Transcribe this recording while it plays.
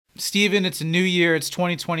Steven, it's a new year. It's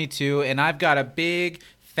 2022, and I've got a big,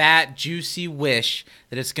 fat, juicy wish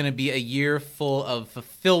that it's going to be a year full of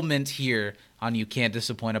fulfillment here on You Can't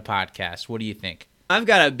Disappoint a Podcast. What do you think? I've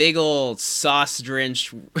got a big old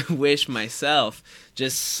sauce-drenched wish myself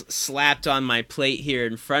just slapped on my plate here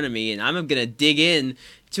in front of me, and I'm going to dig in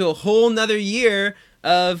to a whole nother year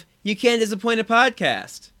of You Can't Disappoint a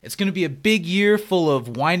Podcast. It's going to be a big year full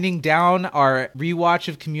of winding down our rewatch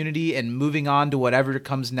of Community and moving on to whatever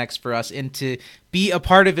comes next for us, and to be a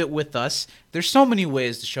part of it with us. There's so many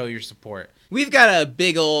ways to show your support. We've got a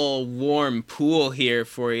big old warm pool here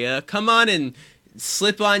for you. Come on and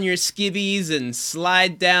slip on your skibbies and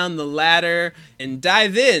slide down the ladder and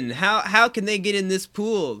dive in. How can they get in this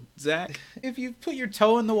pool, Zach? If you put your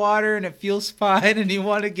toe in the water and it feels fine and you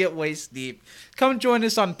want to get waist deep, come join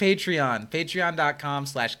us on Patreon,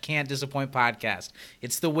 patreon.com/can'tdisappointpodcast.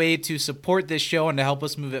 It's the way to support this show and to help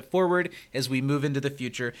us move it forward as we move into the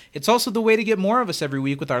future. It's also the way to get more of us every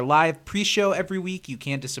week with our live pre-show every week, You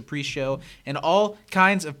Can't Dis a Pre-Show, and all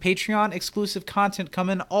kinds of Patreon exclusive content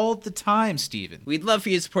coming all the time, Steven. We'd love for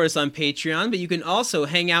you to support us on Patreon, but you can also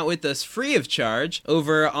hang out with us free of charge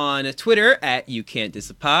over on Twitter at You Can't Dis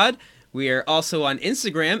a Pod. We are also on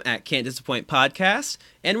Instagram at Can't Disappoint Podcast,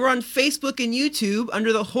 and we're on Facebook and YouTube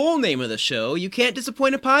under the whole name of the show, You Can't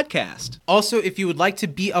Disappoint a Podcast. Also, if you would like to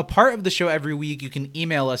be a part of the show every week, you can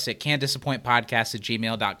email us at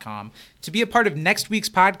can'tdisappointpodcast@gmail.com. To be a part of next week's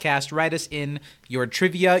podcast, write us in your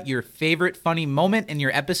trivia, your favorite funny moment, and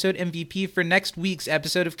your episode MVP for next week's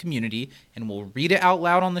episode of Community, and we'll read it out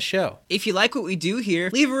loud on the show. If you like what we do here,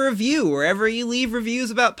 leave a review wherever you leave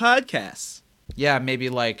reviews about podcasts. Yeah, maybe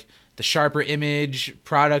like the Sharper Image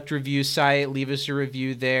product review site. Leave us a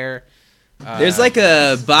review there. There's like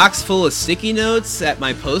a box full of sticky notes at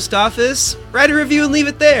my post office. Write a review and leave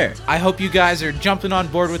it there. I hope you guys are jumping on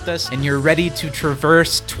board with us and you're ready to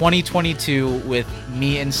traverse 2022 with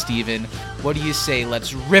me and Steven. What do you say?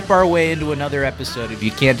 Let's rip our way into another episode of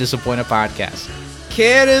You Can't Disappoint a Podcast.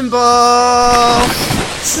 Cannonball!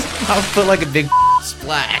 I'll put like a big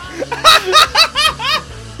splat.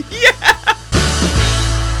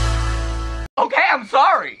 Okay, I'm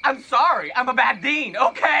sorry. I'm a bad dean,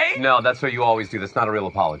 okay? No, that's what you always do. That's not a real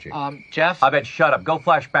apology. Jeff? I bet shut up. Go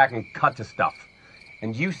flashback and cut to stuff.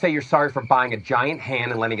 And you say you're sorry for buying a giant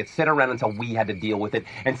hand and letting it sit around until we had to deal with it,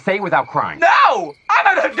 and say it without crying. No!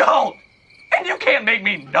 I'm an adult! And you can't make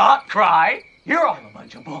me not cry. You're all a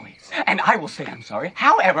bunch of bullies. And I will say I'm sorry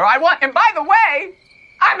however I want. And by the way,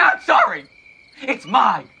 I'm not sorry. It's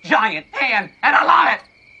my giant hand, and I love it.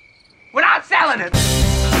 We're not selling it.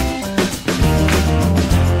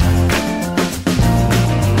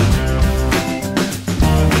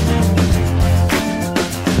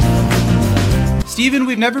 Steven,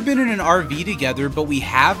 we've never been in an RV together, but we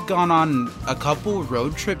have gone on a couple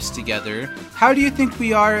road trips together. How do you think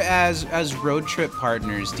we are as road trip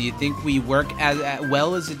partners? Do you think we work as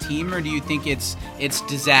well as a team, or do you think it's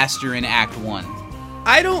disaster in Act 1?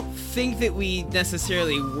 I don't think that we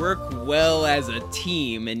necessarily work well as a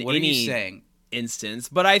team in What are any you saying? instance,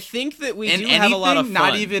 but I think that we And do have a lot of fun.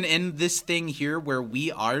 not even in this thing here where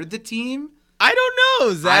we are the team? I don't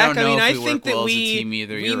know, Zach. I don't know if I we think work that well as a we team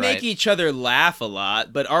either. we You're make right. each other laugh a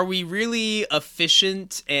lot, but are we really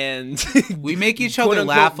efficient and We make each quote, other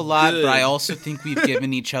unquote, laugh a lot, good? but I also think we've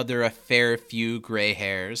given each other a fair few gray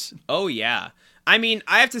hairs. Oh yeah. I mean,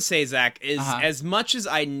 I have to say, Zach, Uh-huh. as much as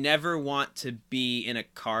I never want to be in a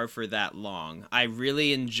car for that long, I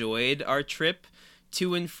really enjoyed our trip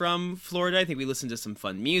to and from Florida. I think we listened to some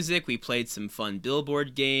fun music. We played some fun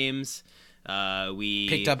billboard games. We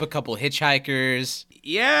Picked up a couple hitchhikers.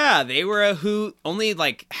 Yeah, they were a hoot. Only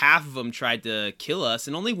like half of them tried to kill us,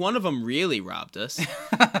 and only one of them really robbed us.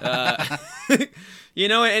 You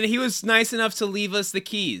know, and he was nice enough to leave us the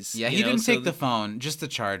keys. Yeah, you he know, didn't so take the phone, just the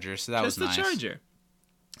charger, so that was just nice. the charger.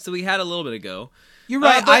 So we had a little bit to go. You're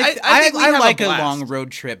right. but I think we have like a blast. long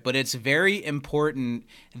road trip, but it's very important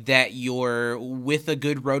that you're with a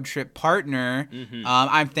good road trip partner. Mm-hmm.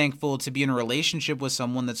 I'm thankful to be in a relationship with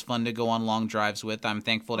someone that's fun to go on long drives with. I'm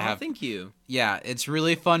thankful to have. Thank you. Yeah, it's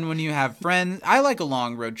really fun when you have friends. I like a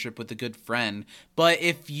long road trip with a good friend, but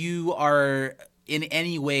if you are in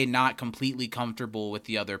any way not completely comfortable with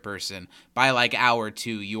the other person, by like hour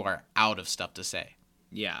 2, you are out of stuff to say.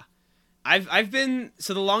 Yeah. I've been,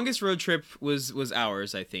 so the longest road trip was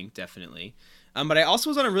ours, I think, definitely. But I also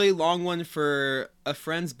was on a really long one for a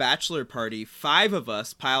friend's bachelor party. 5 of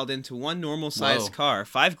us piled into one normal-sized Whoa. car.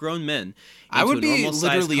 5 grown men. I would be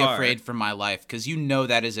normal-sized literally car. afraid for my life because you know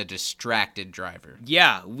that is a distracted driver.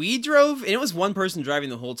 Yeah, we drove, and it was one person driving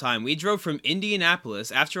the whole time. We drove from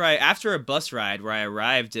Indianapolis after a bus ride where I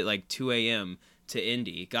arrived at like 2 a.m. to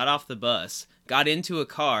Indy, got off the bus, got into a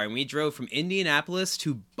car, and we drove from Indianapolis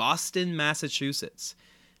to Boston, Massachusetts,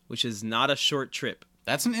 which is not a short trip.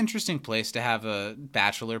 That's an interesting place to have a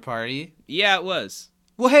bachelor party. Yeah, it was.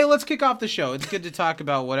 Well, hey, let's kick off the show. It's good to talk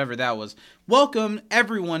about whatever that was. Welcome,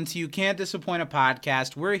 everyone, to You Can't Disappoint a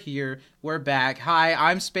Podcast. We're here. We're back. Hi,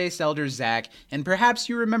 I'm Space Elder Zach, and perhaps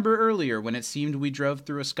you remember earlier when it seemed we drove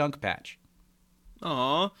through a skunk patch.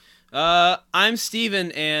 Aw. I'm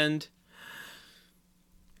Steven, and...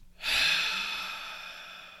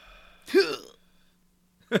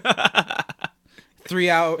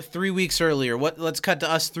 3 weeks earlier. Let's cut to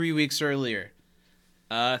us 3 weeks earlier.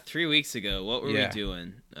 3 weeks ago, what were we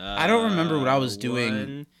doing? I don't remember what I was doing.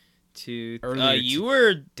 1, 2, earlier you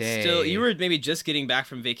were today. still. You were maybe just getting back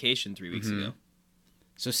from vacation 3 weeks ago.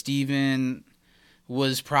 So Steven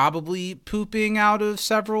was probably pooping out of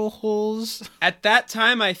several holes. At that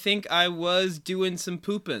time, I think I was doing some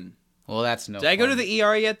pooping. Well, that's no Did I go to fun. the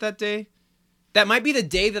ER yet that day? That might be the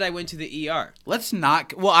day that I went to the ER. Let's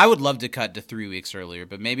not. Well, I would love to cut to 3 weeks earlier,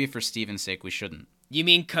 but maybe for Steven's sake, we shouldn't. You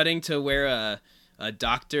mean cutting to where a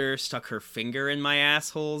doctor stuck her finger in my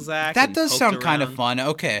asshole, Zach? That and does poked sound kind of around? fun.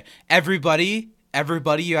 Okay, everybody,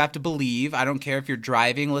 you have to believe. I don't care if you're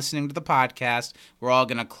driving, listening to the podcast. We're all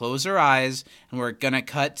gonna close our eyes and we're gonna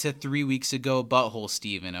cut to 3 weeks ago, butthole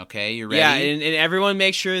Steven. Okay, you ready? Yeah, and everyone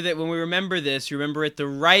make sure that when we remember this, you remember it the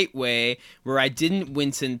right way, where I didn't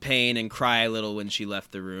wince in pain and cry a little when she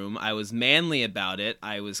left the room. I was manly about it.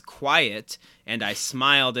 I was quiet, and I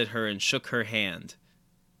smiled at her and shook her hand.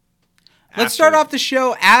 Let's start off the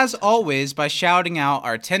show, as always, by shouting out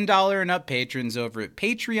our $10 and up patrons over at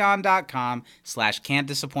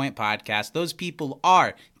patreon.com/can'tdisappointpodcast. Those people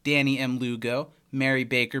are Danny M. Lugo, Mary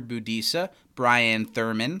Baker Budisa, Brian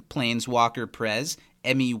Thurman, Planeswalker Prez,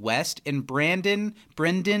 Emmy West, and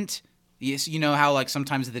Brendant. Yes, you know how like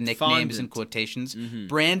sometimes the nicknames in Fondant. quotations.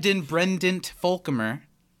 Brendant Folkemer.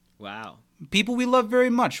 Wow. People we love very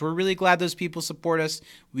much. We're really glad those people support us.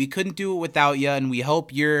 We couldn't do it without you, and we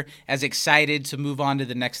hope you're as excited to move on to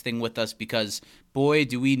the next thing with us because, boy,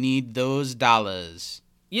 do we need those dollars.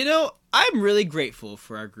 You know, I'm really grateful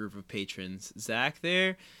for our group of patrons, Zach.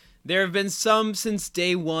 There have been some since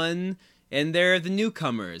day one, and they're the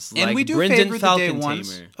newcomers, And like we do Brendan favor the day Falcon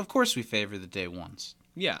ones. Tamer. Of course we favor the day ones.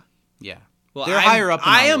 Yeah. Yeah. Well, They're higher up in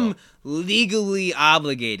I our am world. legally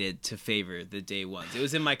obligated to favor the day ones. It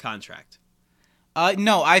was in my contract.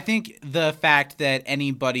 No, I think the fact that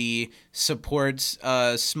anybody supports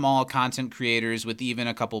small content creators with even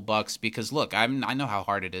a couple bucks, because look, I know how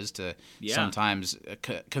hard it is to sometimes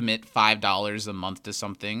commit $5 a month to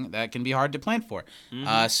something that can be hard to plan for.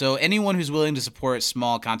 So anyone who's willing to support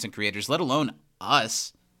small content creators, let alone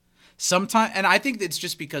us, sometimes, and I think it's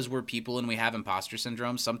just because we're people and we have imposter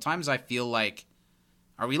syndrome. Sometimes I feel like,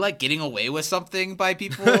 are we like getting away with something by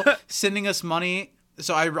people sending us money?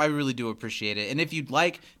 So I really do appreciate it. And if you'd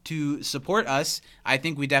like to support us, I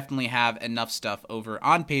think we definitely have enough stuff over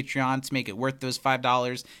on Patreon to make it worth those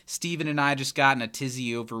 $5. Steven and I just got in a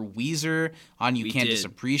tizzy over Weezer on You Can't Diss a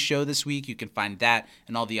Pre-Show this week. You can find that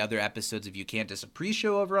and all the other episodes of You Can't Diss a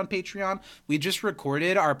Pre-Show over on Patreon. We just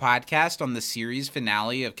recorded our podcast on the series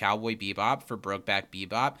finale of Cowboy Bebop for Brokeback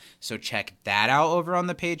Bebop, so check that out over on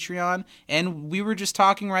the Patreon. And we were just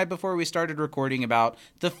talking right before we started recording about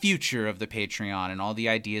the future of the Patreon and all the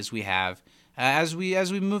ideas we have as we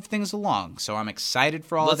move things along. So I'm excited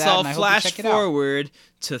for all of that. Let's all and I hope you flash check it out. forward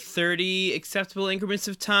to 30 acceptable increments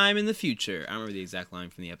of time in the future. I don't remember the exact line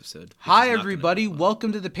from the episode. which Hi, is not gonna everybody. be fun.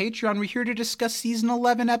 Welcome to the Patreon. We're here to discuss Season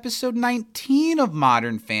 11, Episode 19 of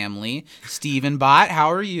Modern Family. Steven Bott, how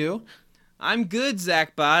are you? I'm good,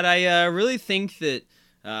 Zach Bott. I really think that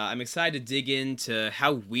I'm excited to dig into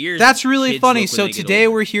how weird That's really kids funny. look when So they get today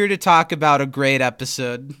older. we're here to talk about a great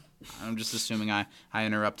episode. I'm just assuming I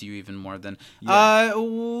interrupt you even more than.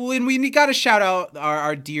 When we got to shout out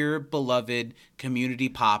our dear beloved community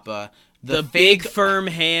papa, the big firm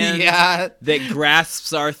hand Yeah. that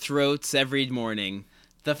grasps our throats every morning.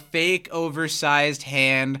 the fake oversized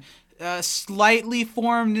hand, slightly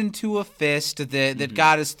formed into a fist that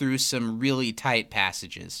got us through some really tight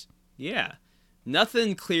passages. Yeah.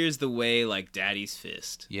 Nothing clears the way like Daddy's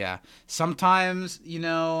fist. Yeah. Sometimes,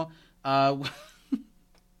 when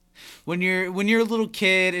you're a little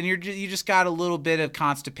kid and you just got a little bit of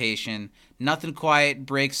constipation, nothing quite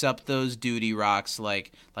breaks up those duty rocks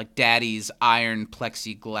like Daddy's iron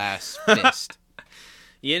plexiglass fist.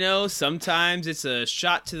 You know, sometimes it's a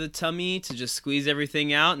shot to the tummy to just squeeze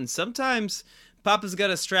everything out, and sometimes Papa's got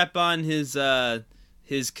to strap on his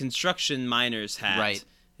construction miner's hat. Right.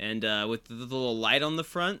 And with the little light on the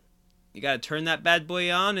front, you got to turn that bad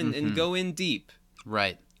boy on and go in deep.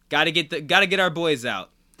 Right. Gotta get our boys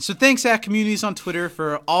out. So thanks at Communities on Twitter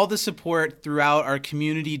for all the support throughout our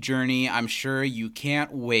community journey. I'm sure you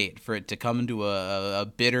can't wait for it to come to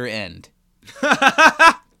a bitter end.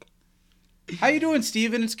 How you doing,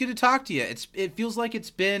 Steven? It's good to talk to you. It feels like it's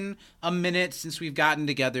been a minute since we've gotten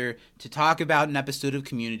together to talk about an episode of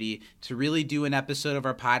Community, to really do an episode of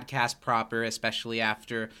our podcast proper, especially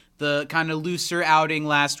after the kind of looser outing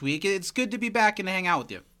last week. It's good to be back and hang out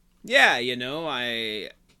with you. Yeah,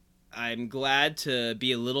 I'm glad to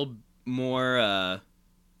be a little more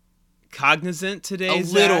cognizant today. A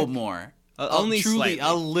little more. Only truly slightly.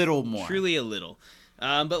 a little more. Truly a little.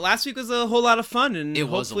 But last week was a whole lot of fun, and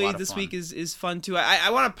hopefully this week is fun too.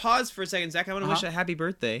 I want to pause for a second, Zach. I want to wish a happy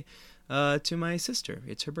birthday to my sister.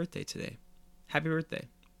 It's her birthday today. Happy birthday.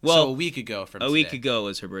 Well, so a week ago from today. week ago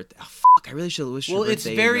was her birthday. Oh, fuck. I really should have wished her birthday. Well, it's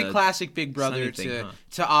very classic Big Brother thing,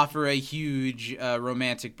 to offer a huge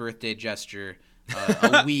romantic birthday gesture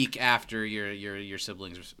a week after your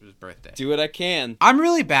sibling's birthday. Do what I can. I'm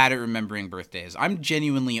really bad at remembering birthdays. I'm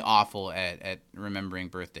genuinely awful at remembering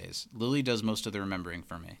birthdays. Lily does most of the remembering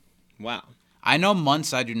for me. Wow. I know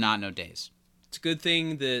months, I do not know days. It's a good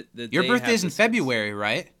thing that your birthday's in February,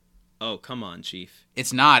 right? Oh, come on, Chief.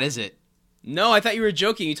 It's not, is it? No, I thought you were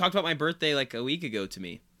joking. You talked about my birthday like a week ago to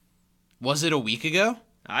me. Was it a week ago?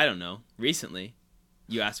 I don't know. Recently,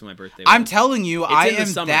 you asked when my birthday was. I'm telling you, I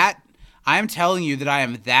am telling you that I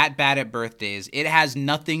am that bad at birthdays. It has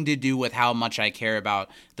nothing to do with how much I care about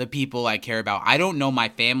the people I care about. I don't know my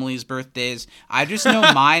family's birthdays. I just know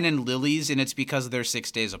mine and Lily's, and it's because they're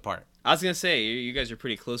 6 days apart. I was going to say, you guys are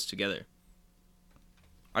pretty close together.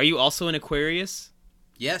 Are you also an Aquarius?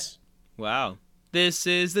 Yes. Wow. This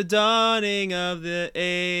is the dawning of the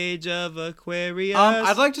age of Aquarius.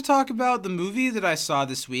 I'd like to talk about the movie that I saw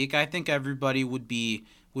this week. I think everybody would be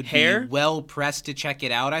well pressed to check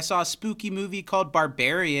it out. I saw a spooky movie called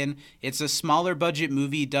Barbarian. It's a smaller budget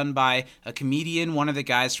movie done by a comedian, one of the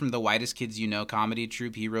guys from the Whitest Kids You Know comedy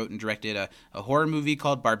troupe. He wrote and directed a horror movie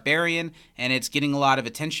called Barbarian, and it's getting a lot of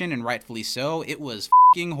attention, and rightfully so. It was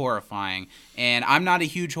fucking horrifying, and I'm not a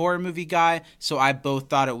huge horror movie guy, so I both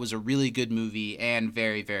thought it was a really good movie and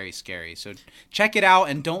very, very scary. So check it out,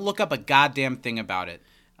 and don't look up a goddamn thing about it.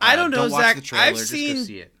 I don't know, don't watch Zach. the trailer, I've just go seen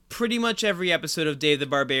see it. pretty much every episode of Dave the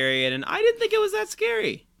Barbarian, and I didn't think it was that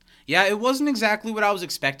scary. Yeah, it wasn't exactly what I was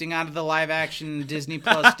expecting out of the live-action Disney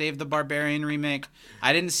Plus Dave the Barbarian remake.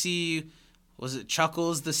 I didn't see, was it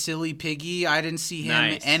Chuckles the Silly Piggy? I didn't see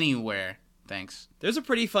him anywhere. Thanks. There's a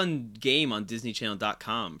pretty fun game on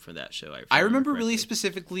DisneyChannel.com for that show. I remember really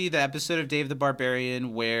specifically the episode of Dave the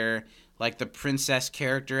Barbarian where, like, the princess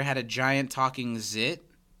character had a giant talking zit.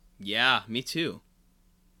 Yeah, me too.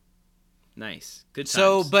 Nice. Good times.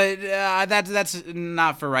 So, but that's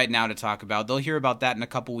not for right now to talk about. They'll hear about that in a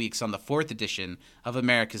couple weeks on the 4th edition of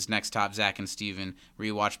America's Next Top Zach and Steven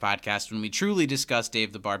Rewatch Podcast when we truly discuss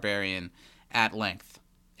Dave the Barbarian at length.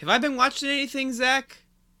 Have I been watching anything, Zach?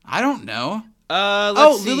 I don't know.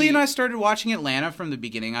 Let's see. Lily and I started watching Atlanta from the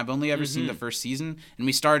beginning. I've only ever seen the first season, and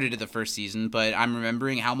we started at the first season, but I'm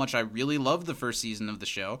remembering how much I really loved the first season of the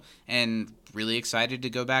show and really excited to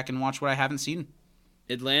go back and watch what I haven't seen.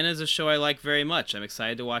 Atlanta is a show I like very much. I'm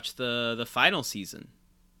excited to watch the final season,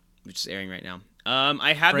 which is airing right now.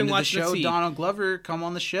 I have been watching the show. Donald Glover, come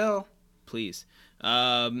on the show, please.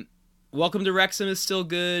 Welcome to Wrexham is still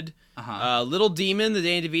good. Little Demon, the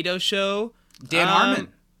Danny DeVito show. Dan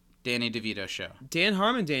Harmon, Danny DeVito show. Dan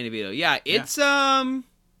Harmon, Danny DeVito. Yeah, it's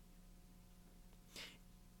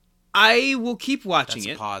I will keep watching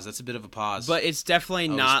it. That's a bit of a pause. But it's definitely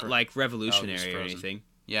not like revolutionary or anything.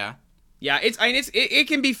 Yeah. Yeah, it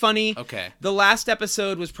can be funny. Okay. The last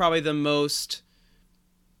episode was probably the most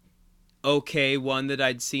okay one that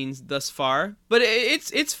I'd seen thus far, but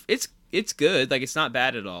it's good. Like, it's not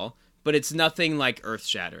bad at all, but it's nothing like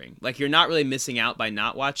earth-shattering. Like, you're not really missing out by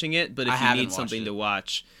not watching it, but if you need something to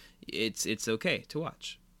watch, it's okay to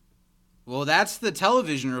watch. Well, that's the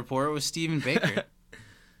television report with Stephen Baker.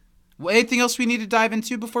 Well, anything else we need to dive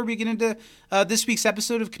into before we get into this week's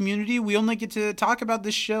episode of Community? We only get to talk about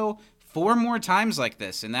this show 4 more times like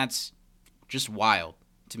this, and that's just wild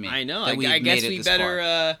to me. I know. I guess we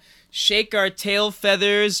better shake our tail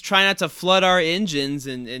feathers, try not to flood our engines,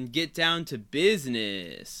 and get down to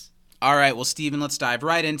business. All right, well, Steven, let's dive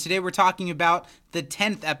right in. Today we're talking about the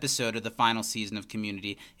 10th episode of the final season of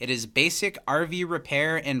Community. It is Basic RV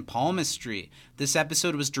Repair and Palmistry. This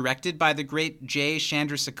episode was directed by the great Jay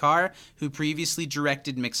Chandrasekhar, who previously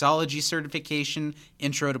directed Mixology Certification,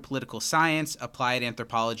 Intro to Political Science, Applied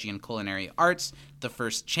Anthropology and Culinary Arts, The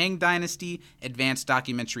First Chang Dynasty, Advanced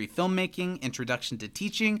Documentary Filmmaking, Introduction to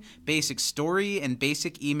Teaching, Basic Story, and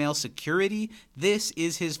Basic Email Security. This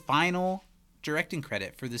is his final directing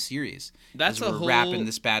credit for the series. That's as we're wrapping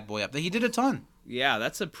this bad boy up. He did a ton. Yeah,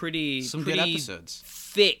 that's a pretty good episodes.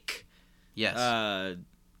 Thick yes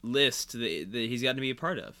list that he's gotten to be a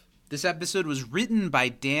part of. This episode was written by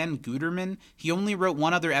Dan Guterman. He only wrote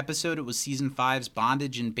one other episode. It was season 5's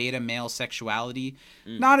Bondage and Beta Male Sexuality.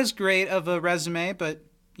 Not as great of a resume, but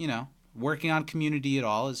working on Community at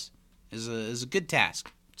all is a good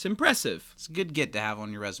task. It's impressive. It's a good get to have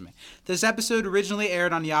on your resume. This episode originally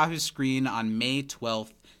aired on Yahoo Screen on May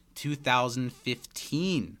 12th,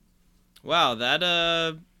 2015. Wow, that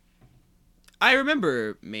I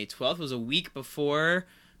remember May 12th was a week before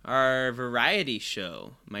our variety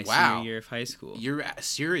show, my senior year of high school. You're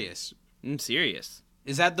serious? I'm serious.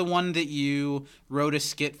 Is that the one that you wrote a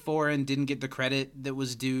skit for and didn't get the credit that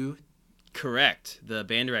was due? Correct. The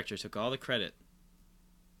band director took all the credit.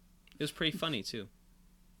 It was pretty funny, too.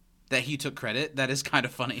 That he took credit? That is kind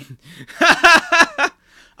of funny.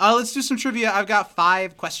 Let's do some trivia. I've got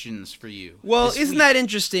 5 questions for you. Well, isn't that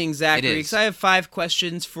interesting, Zachary? Because I have 5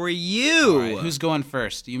 questions for you. All right, who's going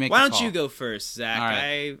first? You make. Why the don't call. you go first, Zach? All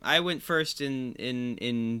right. I went first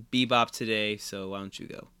in Bebop today, so why don't you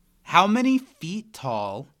go? How many feet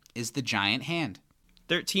tall is the giant hand?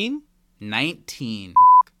 13? 19.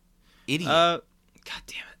 Idiot. God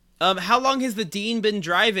damn it. How long has the Dean been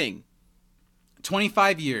driving?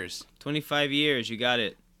 25 years. 25 years, you got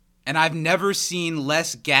it. And I've never seen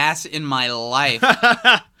less gas in my life.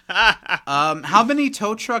 How many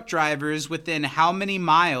tow truck drivers within how many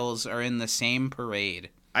miles are in the same parade?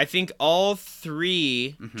 I think all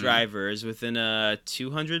 3 drivers within a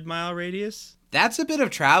 200-mile radius. That's a bit of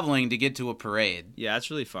traveling to get to a parade. Yeah, that's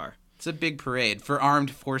really far. It's a big parade for Armed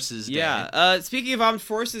Forces Day. Yeah. Speaking of Armed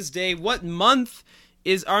Forces Day, what month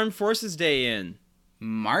is Armed Forces Day in?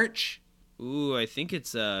 March? Ooh, I think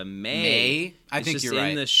it's May. May? I think you're right. It's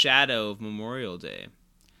in the shadow of Memorial Day.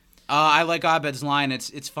 I like Abed's line.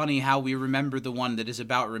 It's funny how we remember the one that is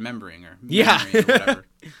about remembering or yeah, or whatever.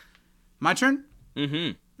 My turn?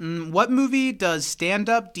 Mm-hmm. What movie does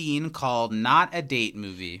stand-up Dean call not a date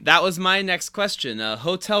movie? That was my next question.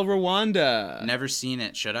 Hotel Rwanda. Never seen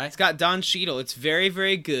it. Should I? It's got Don Cheadle. It's very,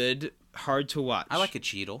 very good. Hard to watch. I like a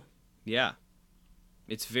Cheadle. Yeah.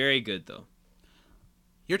 It's very good, though.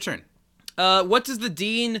 Your turn. What does the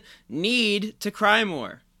Dean need to cry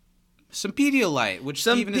more? Some Pedialyte, which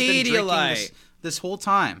Steven has been drinking this whole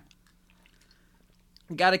time.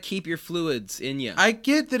 Gotta keep your fluids in you. I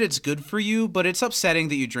get that it's good for you, but it's upsetting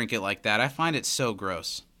that you drink it like that. I find it so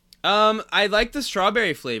gross. I like the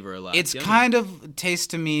strawberry flavor a lot. It's kind of tastes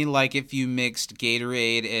to me like if you mixed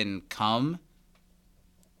Gatorade and cum.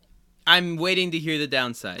 I'm waiting to hear the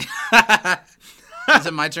downside. Is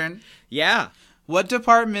it my turn? Yeah. What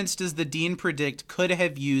departments does the Dean predict could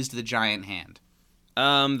have used the giant hand?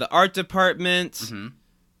 The art department. Mm-hmm.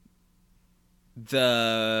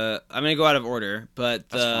 I'm gonna go out of order, but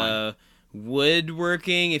the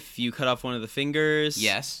woodworking, if you cut off one of the fingers.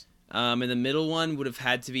 Yes. And the middle one would have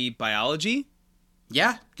had to be biology.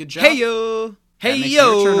 Yeah, good job. Hey yo! Hey that makes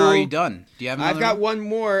yo! Your turn, or are you done? Do you have another I've got one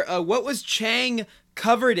more. What was Chang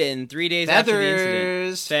covered in 3 days after the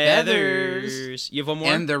incident? Feathers. You have one more?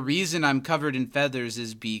 And the reason I'm covered in feathers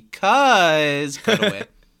is because... Cut away.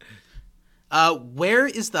 Where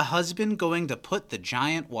is the husband going to put the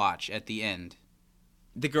giant watch at the end?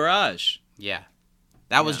 The garage. Yeah.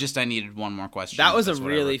 That was just, I needed one more question. That was That's a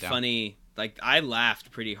what I really wrote down. funny, I laughed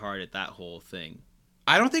pretty hard at that whole thing.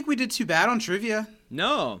 I don't think we did too bad on trivia.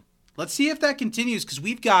 No. Let's see if that continues, because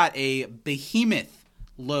we've got a behemoth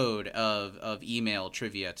load of email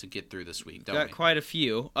trivia to get through this week, don't Got we? quite a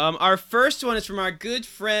few. Our first one is from our good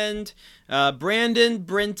friend, Brandon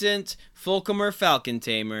Brintant Fulcomer Falcon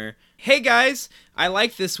Tamer. Hey guys, I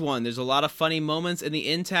like this one. There's a lot of funny moments, and the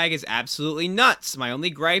end tag is absolutely nuts. My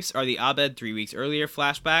only gripes are the Abed 3 weeks earlier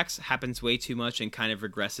flashbacks. Happens way too much and kind of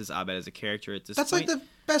regresses Abed as a character at this That's point. like the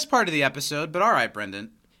best part of the episode, but all right,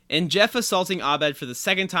 Brendan. And Jeff assaulting Abed for the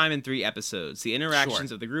second time in 3 episodes. The interactions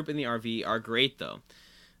Sure. of the group in the RV are great, though.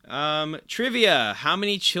 Trivia. How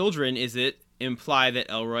many children is it imply that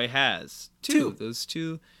Elroy has? 2. Those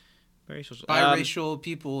 2 biracial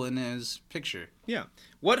people in his picture. Yeah.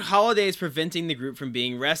 What holiday is preventing the group from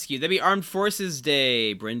being rescued? That'd be Armed Forces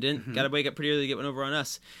Day, Brendan. Gotta wake up pretty early to get one over on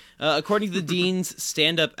us. According to the Dean's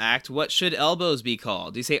stand-up act, what should elbows be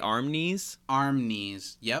called? Do you say arm knees? Arm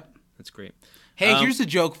knees. Yep. That's great. Hey, here's a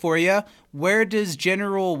joke for you. Where does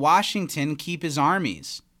General Washington keep his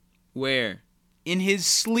armies? Where? In his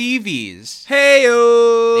sleeveys.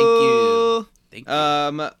 Hey-o! Thank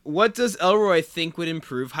you. What does Elroy think would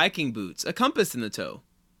improve hiking boots? A compass in the toe.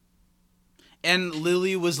 And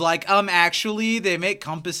Lily was like, actually, they make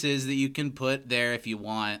compasses that you can put there if you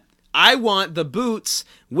want. I want the boots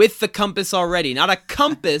with the compass already, not a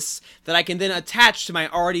compass that I can then attach to my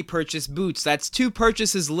already purchased boots. That's 2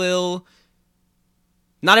 purchases, Lil.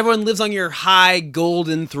 Not everyone lives on your high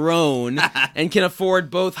golden throne and can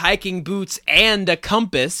afford both hiking boots and a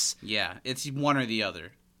compass. Yeah, it's one or the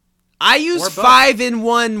other. I use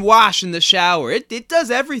 5-in-1 wash in the shower. It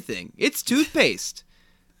does everything. It's toothpaste.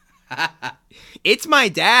 It's my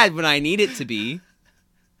dad when I need it to be.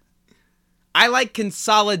 I like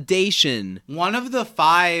consolidation. One of the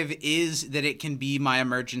 5 is that it can be my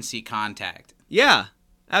emergency contact. Yeah,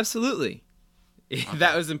 absolutely. Okay.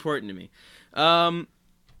 That was important to me.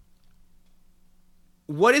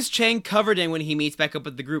 What is Chang covered in when he meets back up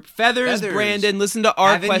with the group? Feathers. Brandon. Listen to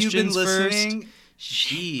our questions you been listening? first.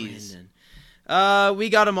 Jeez. Brandon. We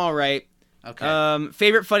got them all right. Okay.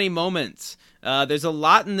 Favorite funny moments. There's a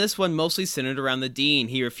lot in this one, mostly centered around the Dean.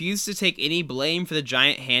 He refused to take any blame for the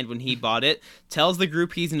giant hand when he bought it, tells the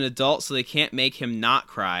group he's an adult so they can't make him not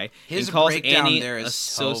cry, His and calls breakdown Annie there a is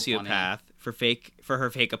so sociopath for her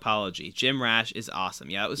fake apology. Jim Rash is awesome.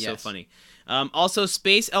 Yeah, it was so Yes. funny. Also,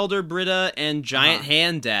 Space Elder Britta and Giant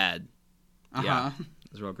Hand Dad. Yeah,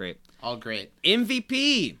 it was real great. All great.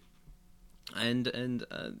 MVP. And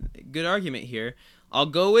good argument here. I'll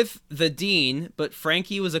go with the Dean, but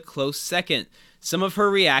Frankie was a close second. Some of her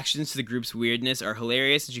reactions to the group's weirdness are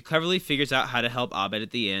hilarious, and she cleverly figures out how to help Abed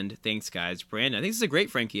at the end. Thanks, guys. Brandon, I think this is a great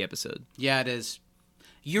Frankie episode. Yeah, it is.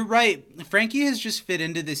 You're right. Frankie has just fit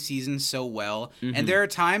into this season so well. And there are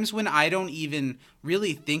times when I don't even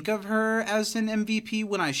really think of her as an MVP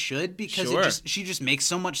when I should, because she just makes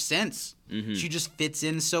so much sense. She just fits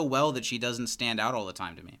in so well that she doesn't stand out all the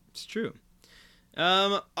time to me. It's true.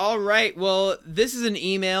 All right. Well, this is an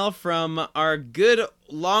email from our good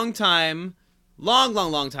long time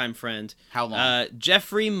friend. How long?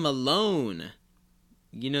 Jeffrey Malone.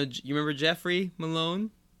 You remember Jeffrey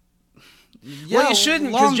Malone? Well, you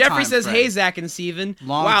shouldn't, because Jeffrey says, "Hey, Zach and Steven.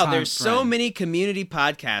 Wow, there's so many community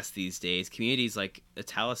podcasts these days. Community's like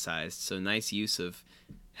italicized, so nice use of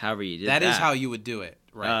however you did that. That is how you would do it,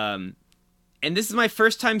 right? And this is my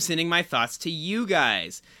first time sending my thoughts to you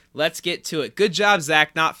guys. Let's get to it. Good job,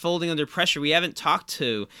 Zach, not folding under pressure. We haven't talked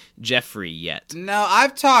to Jeffrey yet. No,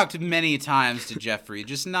 I've talked many times to Jeffrey,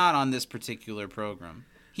 just not on this particular program.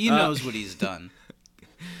 He knows what he's done.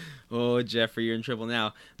 Oh, Jeffrey, you're in trouble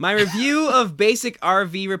now. My review of basic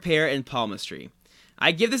RV repair and palmistry.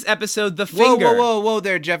 I give this episode the finger. Whoa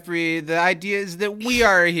there, Jeffrey. The idea is that we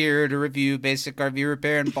are here to review basic RV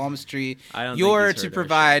repair and palmistry. You're to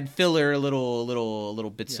provide filler, little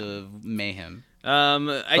bits of mayhem.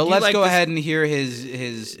 But let's go ahead and hear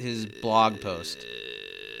his blog post.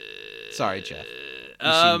 Sorry, Jeff.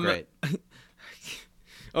 You seem great.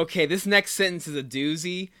 Okay, this next sentence is a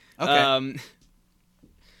doozy. Okay.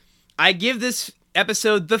 I give this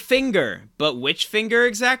episode the finger, but which finger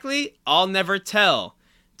exactly? I'll never tell.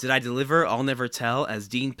 Did I deliver I'll never tell as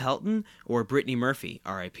Dean Pelton or Brittany Murphy,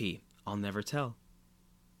 R.I.P.? I'll never tell.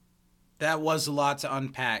 That was a lot to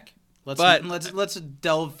unpack. Let's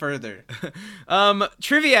delve further.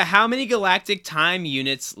 Trivia: how many galactic time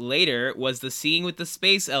units later was the scene with the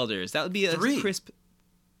Space Elders? That would be a 3. crisp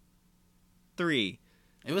 3.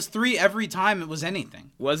 It was 3 every time it was anything.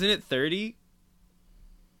 Wasn't it 30?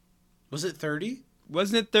 Was it 30?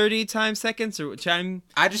 Wasn't it 30 time seconds or time?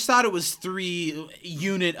 I just thought it was 3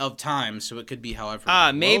 unit of time, so it could be however.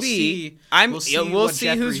 Maybe. We'll see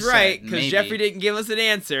who's right, because Jeffrey didn't give us an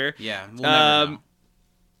answer. Yeah, we'll never know.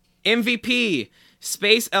 MVP: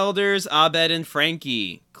 Space Elders, Abed, and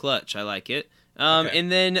Frankie. Clutch, I like it. Okay.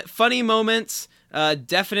 And then funny moments,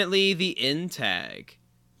 definitely the end tag.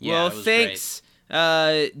 Yeah, well, it was thanks,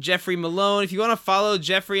 Jeffrey Malone. If you want to follow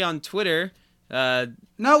Jeffrey on Twitter,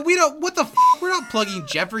 no, we don't. What the? We're not plugging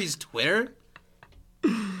Jeffrey's Twitter.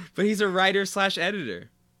 But he's a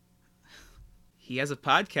writer/editor. He has a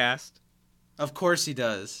podcast. Of course he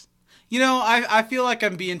does. You know, I feel like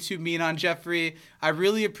I'm being too mean on Jeffrey. I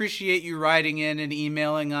really appreciate you writing in and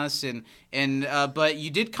emailing us, but you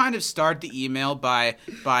did kind of start the email by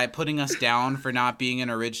putting us down for not being an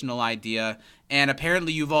original idea, and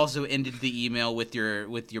apparently you've also ended the email with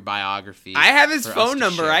your biography. I have his for us phone to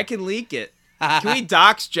number. share. I can leak it. Can we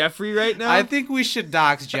dox Jeffrey right now? I think we should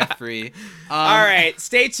dox Jeffrey. All right,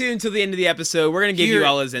 stay tuned till the end of the episode. We're gonna give you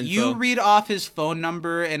all his info. You read off his phone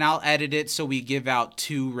number, and I'll edit it so we give out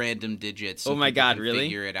 2 random digits. So Oh my people God, can really?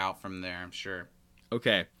 Figure it out from there. I'm sure.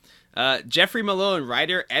 Okay. Jeffrey Malone,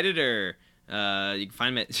 writer, editor. You can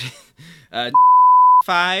find him at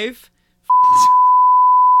 5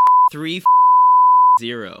 3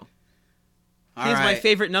 0. He has my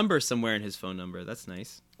favorite number somewhere in his phone number. That's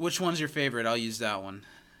nice. Which one's your favorite? I'll use that one.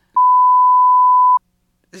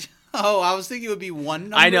 Oh, I was thinking it would be one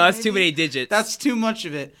number. I know, that's too maybe? many digits. That's too much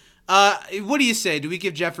of it. What do you say? Do we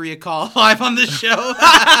give Jeffrey a call live on the show?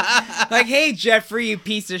 Like, hey, Jeffrey, you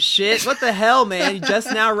piece of shit. What the hell, man? You're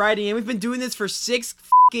just now writing in. We've been doing this for 6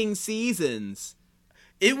 fucking seasons.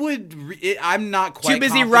 I'm not quite Too busy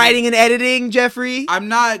confident. writing and editing, Jeffrey? I'm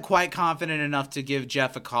not quite confident enough to give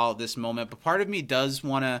Jeff a call at this moment, but part of me does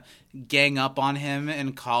want to gang up on him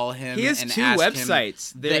and call him. He has and 2 ask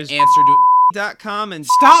websites. Him There's the answer to. .com and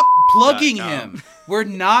Stop plugging .com. him. We're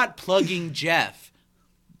not plugging Jeff.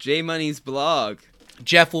 J Money's blog.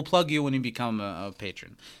 Jeff will plug you when you become a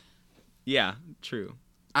patron. Yeah, true.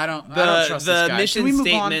 I don't trust this The guy. mission Can we move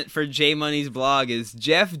statement for J Money's blog is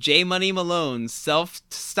Jeff J Money Malone's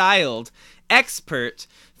self-styled expert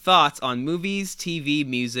thoughts on movies, TV,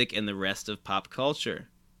 music, and the rest of pop culture.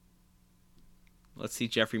 Let's see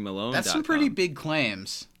JeffreyMalone.com. That's some pretty big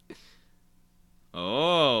claims.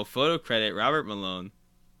 Oh, photo credit, Robert Malone.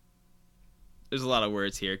 There's a lot of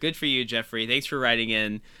words here. Good for you, Jeffrey. Thanks for writing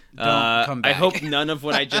in. Don't come I back. hope none of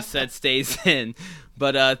what I just said stays in.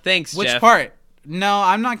 But thanks, Which Jeff. part? No,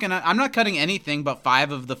 I'm not cutting anything but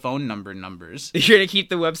 5 of the phone numbers. You're gonna keep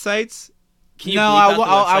the websites? Can you No, bleep out the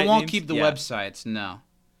I website won't names? keep the Yeah. websites. No,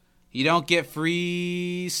 you don't get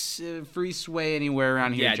free sway anywhere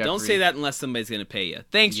around here. Yeah, don't Jeffrey. say that unless somebody's going to pay you.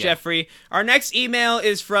 Thanks, Yeah. Jeffrey. Our next email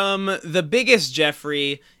is from the biggest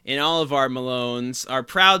Jeffrey in all of our Malones, our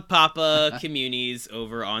proud papa communities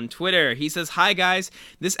over on Twitter. He says, "Hi, guys.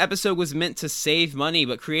 This episode was meant to save money,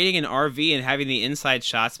 but creating an RV and having the inside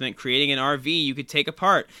shots meant creating an RV you could take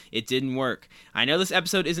apart. It didn't work. I know this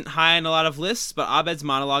episode isn't high on a lot of lists, but Abed's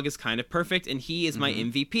monologue is kind of perfect, and he is my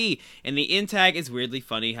MVP. And the in tag is weirdly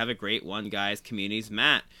funny. Have a great one, guys. Communities,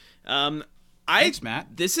 Matt." Thanks,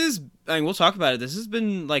 Matt. This is, I mean, we'll talk about it. This has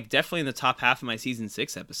been like definitely in the top half of my season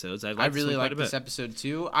 6 episodes. I really like this episode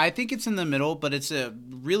too. I think it's in the middle, but it's a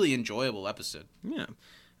really enjoyable episode. Yeah.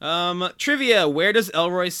 Trivia. Where does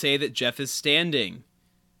Elroy say that Jeff is standing?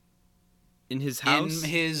 In his house? In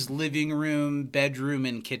his living room, bedroom,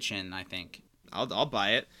 and kitchen, I think. I'll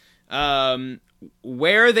buy it.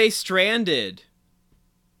 Where are they stranded?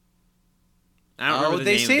 I don't remember the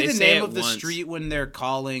they name. say the name it of the once. street when they're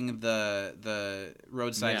calling the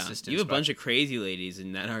roadside Yeah. assistance. You have a but- bunch of crazy ladies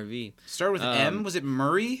in that RV. Start with M. Was it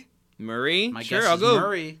Murray? Murray? My Sure, guess I'll is go.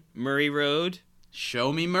 Murray. Murray Road.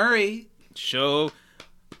 Show me Murray. Show.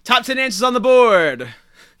 Top 10 answers on the board.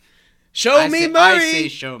 Show me Murray. I say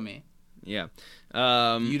show me. Yeah.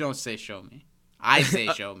 You don't say show me. I say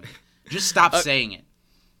show me. Just stop saying it.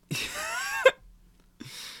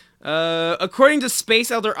 According to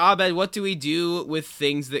Space Elder Abed, what do we do with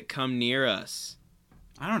things that come near us?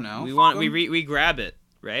 I don't know. We grab it,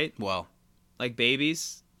 right? Well, Like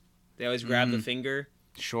babies, they always grab the finger.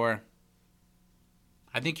 sure.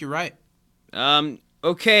 I think you're right.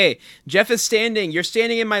 Okay. Jeff is standing. You're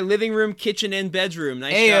standing in my living room, kitchen, and bedroom.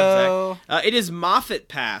 Nice Ayo. job, Zach. It is Moffat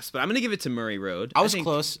Pass, but I'm gonna give it to Murray Road. I was think.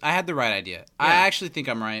 close. I had the right idea. I actually think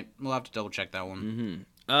I'm right. We'll have to double check that one.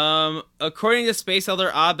 According to Space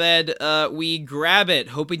Elder Abed, we grab it,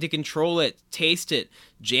 hoping to control it, taste it,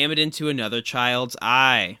 jam it into another child's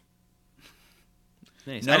eye.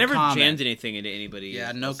 Nice. No I never comment. jammed anything into anybody.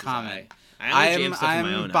 Yeah, no else's comment. eye. I only jam stuff in my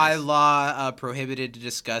I'm own by eyes. law prohibited to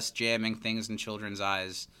discuss jamming things in children's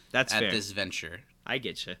eyes That's at fair. this venture. I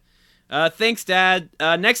get you. Thanks, Dad.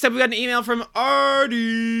 Next up, we got an email from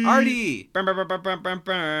Artie. Artie! Brr, brr, brr, brr, brr, brr,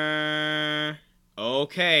 brr.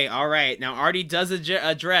 Okay, all right. Now, Artie does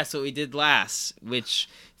address what we did last, which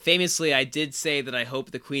famously I did say that I hope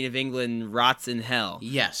the Queen of England rots in hell.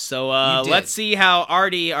 Yes. So you did. let's see how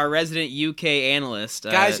Artie, our resident UK analyst,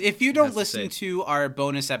 Guys, if you don't has to listen say. to our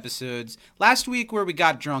bonus episodes, last week where we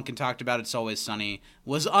got drunk and talked about It's Always Sunny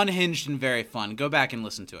was unhinged and very fun. Go back and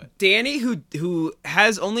listen to it. Danny, who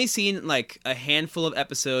has only seen like a handful of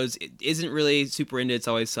episodes, isn't really super into It's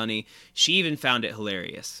Always Sunny. She even found it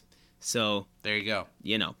hilarious. So There you go.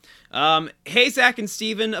 you know. Hey, Zach and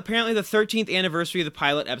Steven, apparently the 13th anniversary of the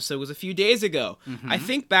pilot episode was a few days ago. I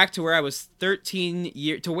think back to where I was 13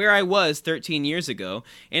 years ago,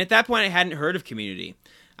 and at that point I hadn't heard of Community.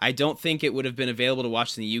 I don't think it would have been available to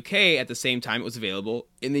watch in the UK at the same time it was available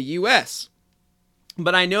in the US.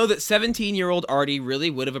 But I know that 17-year-old Artie really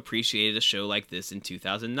would have appreciated a show like this in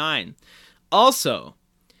 2009. Also,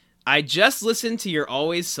 I just listened to your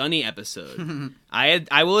Always Sunny episode.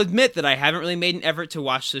 I will admit that I haven't really made an effort to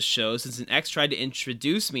watch this show since an ex tried to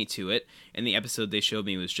introduce me to it, and the episode they showed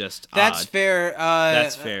me was just That's odd. fair.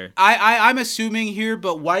 That's fair. I'm assuming here,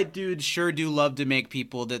 but white dudes sure do love to make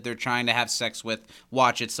people that they're trying to have sex with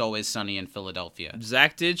watch It's Always Sunny in Philadelphia.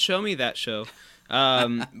 Zach did show me that show.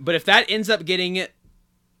 But if that ends up getting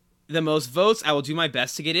the most votes, I will do my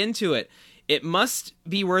best to get into it. It must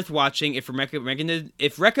be worth watching if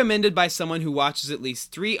recommended by someone who watches at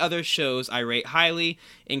least 3 other shows I rate highly,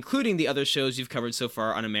 including the other shows you've covered so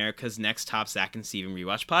far on America's Next Top Zach and Steven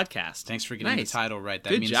Rewatch podcast. Thanks for getting Nice. the title right. That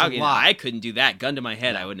Good means job. a lot. I couldn't do that. Gun to my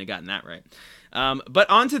head, I wouldn't have gotten that right. But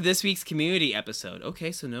on to this week's Community episode.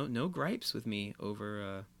 Okay, so no gripes with me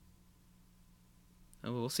over...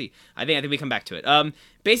 Oh, we'll see. I think we come back to it.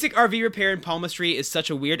 Basic RV repair and palmistry is such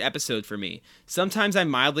a weird episode for me. Sometimes I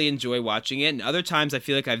mildly enjoy watching it, and other times I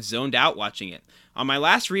feel like I've zoned out watching it. On my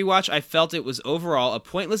last rewatch, I felt it was overall a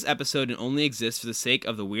pointless episode and only exists for the sake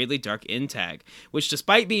of the weirdly dark end tag, which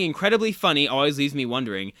despite being incredibly funny, always leaves me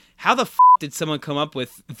wondering, how the f*** did someone come up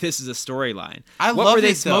with this as a storyline? I what love were they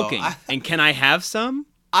it, though. smoking? And can I have some?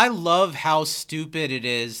 I love how stupid it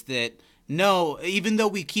is that, no, even though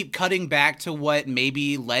we keep cutting back to what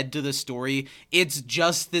maybe led to the story, it's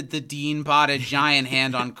just that the dean bought a giant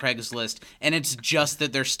hand on Craigslist, and it's just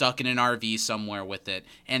that they're stuck in an RV somewhere with it,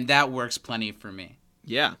 and that works plenty for me.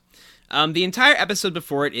 Yeah. The entire episode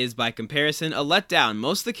before it is, by comparison, a letdown.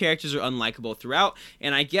 Most of the characters are unlikable throughout,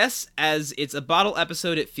 and I guess as it's a bottle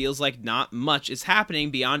episode, it feels like not much is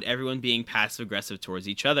happening beyond everyone being passive-aggressive towards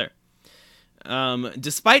each other.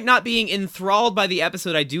 Despite not being enthralled by the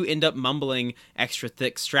episode, I do end up mumbling extra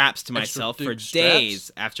thick straps to myself for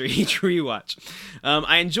days after each rewatch.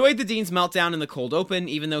 I enjoyed the Dean's meltdown in the cold open,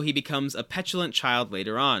 even though he becomes a petulant child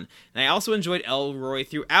later on. And I also enjoyed Elroy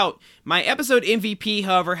throughout. My episode MVP,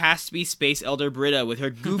 however, has to be Space Elder Britta with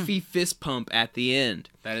her goofy fist pump at the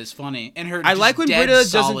end. That is funny. And her I like when dead Britta doesn't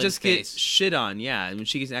solid just face. get shit on, yeah, and when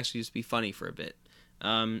she can actually just be funny for a bit.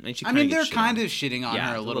 And she I mean, kinda they're gets shit kind on. of shitting on Yeah,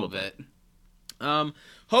 her a a little little bit.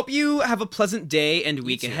 Hope you have a pleasant day and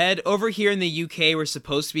week too. ahead. Over here in the UK, we're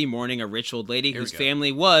supposed to be mourning a rich old lady whose go.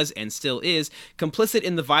 family was, and still is, complicit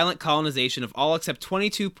in the violent colonization of all except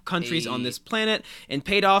 22 countries on this planet, and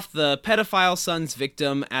paid off the pedophile son's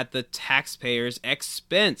victim at the taxpayer's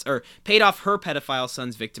expense. Or, paid off her pedophile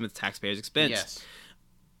son's victim at the taxpayer's expense. Yes.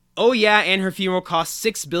 Oh yeah, and her funeral cost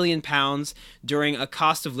 £6 billion during a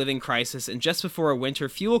cost of living crisis and just before a winter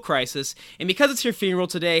fuel crisis. And because it's her funeral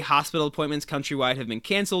today, hospital appointments countrywide have been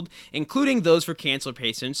canceled, including those for cancer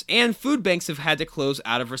patients, and food banks have had to close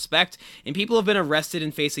out of respect, and people have been arrested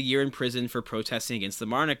and face a year in prison for protesting against the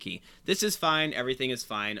monarchy. This is fine, everything is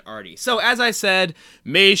fine, Artie. So as I said,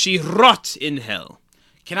 may she rot in hell.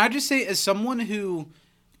 Can I just say, as someone who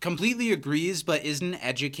completely agrees but isn't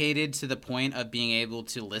educated to the point of being able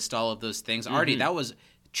to list all of those things, Artie, that was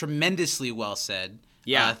tremendously well said.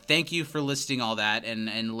 Yeah. Thank you for listing all that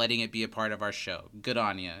and letting it be a part of our show. Good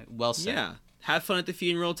on you. Well said. Yeah. Have fun at the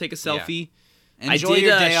funeral, take a selfie. Enjoy I did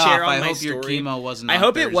your day off. share on I my hope your story. chemo wasn't I on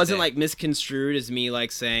hope it wasn't Thursday. like misconstrued as me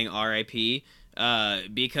like saying R.I.P.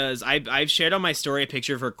 Because I've shared on my story a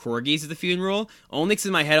picture of her corgis at the funeral. Only 'cause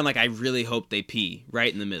in my head I'm like, I really hope they pee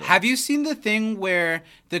right in the middle. Have you seen the thing where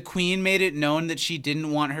the queen made it known that she didn't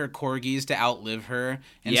want her corgis to outlive her?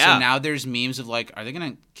 And Yeah. so now there's memes of like, are they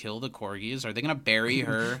going to kill the corgis? Are they going to bury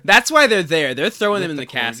her? That's why they're there. They're throwing with them in the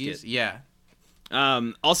corgis? casket. Yeah.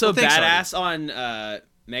 Also Well, thanks, badass on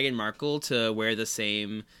Meghan Markle to wear the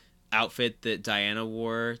same outfit that Diana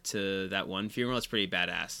wore to that one funeral. It's pretty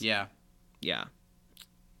badass. Yeah. Yeah.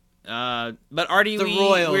 But Artie, The we're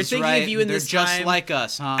royals, thinking right? of you in They're this just time like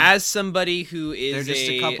us, huh? as somebody who is They're just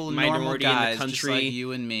a couple of normal minority guys, in the just country like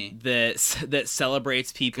you and me. that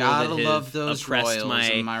celebrates people Gotta that have love those oppressed royals,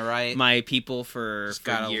 am I right? my people for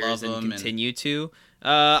gotta years love and 'em and continue to.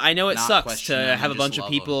 I know it not sucks question to them have a and bunch just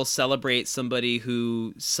of love people celebrate somebody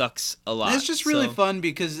who sucks a lot. And it's just really so. fun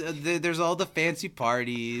because there's all the fancy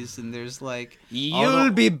parties and there's like all You'll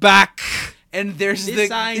the- be back. and there's This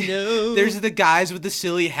the I know. there's the guys with the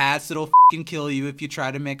silly hats that'll fucking kill you if you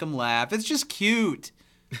try to make them laugh. It's just cute.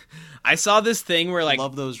 I saw this thing where like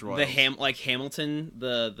Love those royals. Hamilton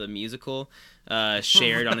the musical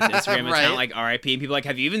shared on his Instagram Right. account like R.I.P. and people like,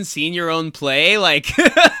 have you even seen your own play? Like,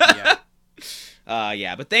 Yeah.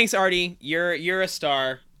 yeah. But thanks, Artie. You're a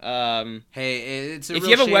star. Hey, it's a If real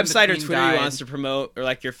you have a shame the website or queen Twitter you died. want us to promote or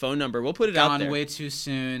like your phone number, we'll put it out Gone there. way too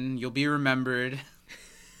soon. You'll be remembered.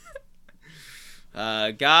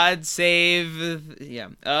 God save, yeah.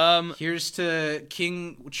 Here's to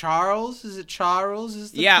King Charles. Is it Charles?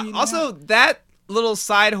 Is the Yeah. queen Also, now? that little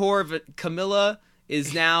side whore of Camilla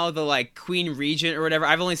is now the like queen regent or whatever.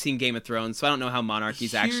 I've only seen Game of Thrones, so I don't know how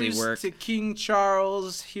monarchies actually Here's work. to King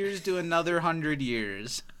Charles. Here's to another 100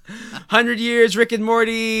 years. 100 years, Rick and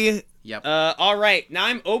Morty. Yep. All right, now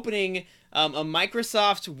I'm opening a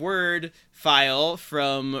Microsoft Word file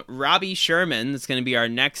from Robbie Sherman. That's going to be our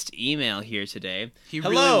next email here today. He Hello.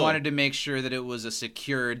 really wanted to make sure that it was a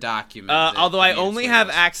secure document. that Although I he needed only to have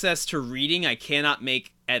us. access to reading, I cannot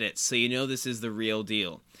make edits, so you know this is the real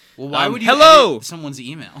deal. Well, why would you hello? edit someone's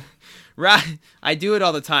email? Right, I do it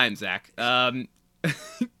all the time, Zach.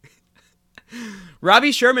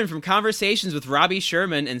 Robbie Sherman from Conversations with Robbie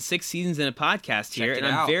Sherman and 6 Seasons in a Podcast here, Check it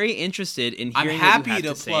and I'm out. very interested in I'm hearing happy what you have to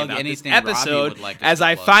to say plug about this anything Robbie episode, would like us as to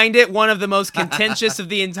I plug. find it one of the most contentious of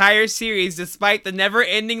the entire series, despite the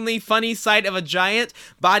never-endingly funny sight of a giant,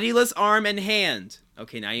 bodiless arm and hand.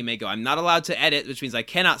 Okay, now you may go. I'm not allowed to edit, which means I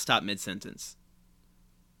cannot stop mid-sentence.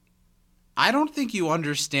 I don't think you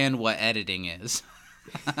understand what editing is.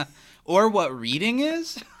 Or what reading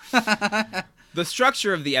is. The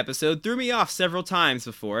structure of the episode threw me off several times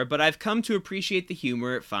before, but I've come to appreciate the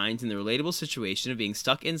humor it finds in the relatable situation of being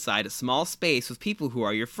stuck inside a small space with people who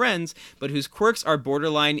are your friends, but whose quirks are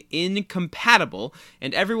borderline incompatible,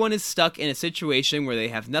 and everyone is stuck in a situation where they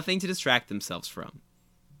have nothing to distract themselves from.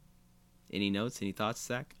 Any notes? Any thoughts,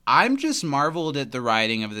 Zach? I'm just marveled at the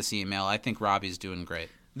writing of this email. I think Robbie's doing great.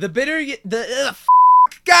 God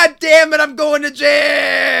damn it, I'm going to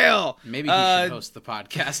jail! Maybe he should host the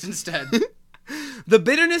podcast instead. The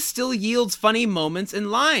bitterness still yields funny moments and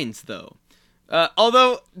lines, though.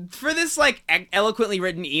 Although, for this, like, eloquently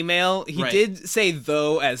written email, he Right. did say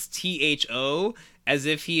though as THO, as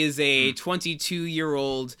if he is a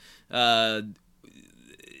 22-year-old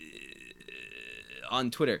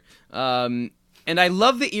on Twitter. And I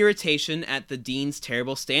love the irritation at the Dean's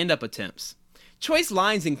terrible stand-up attempts. Choice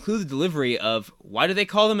lines include the delivery of, why do they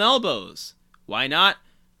call them elbows? Why not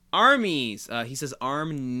armies? He says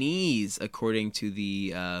arm knees, according to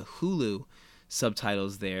the Hulu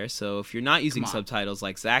subtitles there. So if you're not using Come on. subtitles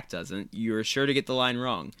like Zach doesn't, you're sure to get the line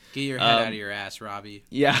wrong. Get your head out of your ass, Robbie.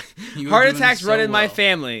 Yeah. You were Heart doing attacks so run in my well.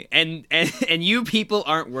 family, and you people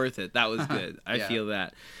aren't worth it. That was good. I Yeah. feel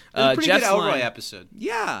that. It was a pretty Jeff's good Elroy line- episode.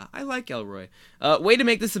 Yeah, I like Elroy. Way to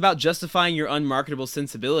make this about justifying your unmarketable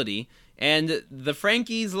sensibility. And the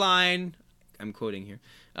Frankie's line, I'm quoting here.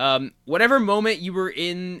 Whatever moment you were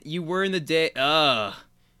in the day.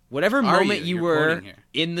 Whatever Are moment you? you You're were quoting here.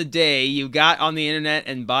 in the day you got on the internet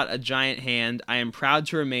and bought a giant hand, I am proud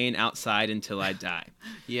to remain outside until I die.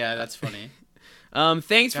 Yeah, that's funny.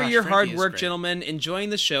 Thanks for Gosh, your Frankie hard is work, great. gentlemen. Enjoying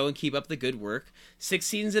the show and keep up the good work. 6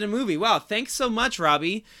 seasons in a movie. Wow, thanks so much,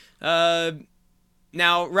 Robbie.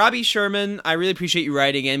 Now, Robbie Sherman, I really appreciate you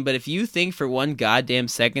writing in, but if you think for one goddamn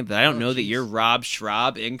second that I don't know that jeez. you're Rob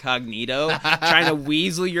Schraub incognito trying to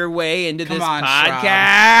weasel your way into Come this on,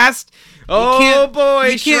 podcast, boy,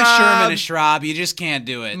 you can't Schraub. Sherman a Schraub. You just can't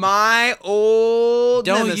do it. My old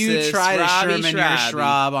Don't you nemesis, try to Robbie Sherman your Schraubby.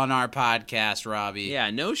 Schraub on our podcast, Robbie. Yeah,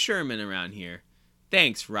 no Sherman around here.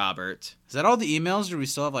 Thanks, Robert. Is that all the emails, or do we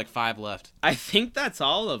still have like 5 left? I think that's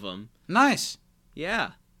all of them. Nice.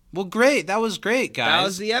 Yeah. Well, great. That was great, guys. That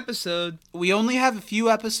was the episode. We only have a few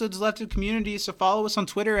episodes left of Community, so follow us on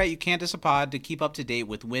Twitter at YouCan'tDisAPod to keep up to date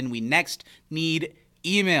with when we next need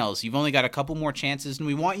emails. You've only got a couple more chances, and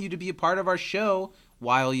we want you to be a part of our show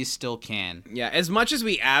while you still can. Yeah, as much as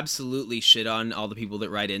we absolutely shit on all the people that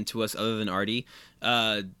write into us other than Artie,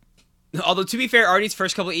 although to be fair, Artie's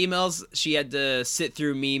first couple emails, she had to sit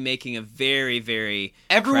through me making a very, very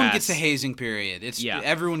Everyone crass- gets a hazing period. Yeah.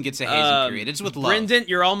 Everyone gets a hazing period. It's with love. Brendan,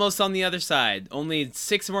 you're almost on the other side. Only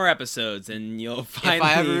 6 more episodes, and you'll finally... If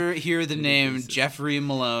I ever hear the name Jeffrey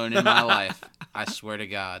Malone in my life, I swear to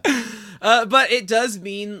God. But it does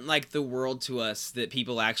mean, like, the world to us that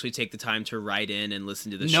people actually take the time to write in and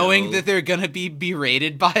listen to the show. Knowing that they're going to be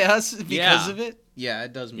berated by us because Yeah. of it? Yeah,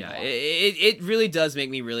 it does mean Yeah, a lot. it really does make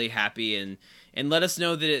me really happy, and let us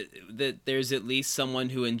know that there's at least someone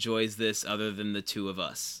who enjoys this other than the two of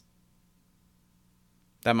us.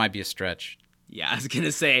 That might be a stretch. Yeah, I was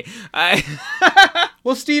gonna say,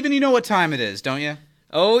 Well, Steven, you know what time it is, don't you?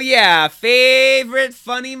 Oh yeah, favorite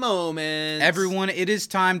funny moments. Everyone, it is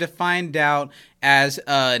time to find out, as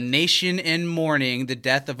a nation in mourning the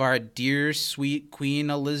death of our dear sweet Queen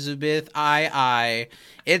Elizabeth II.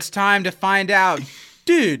 It's time to find out,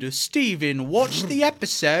 did Stephen watch the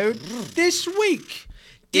episode this week?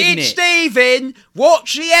 Did Didn't it? Stephen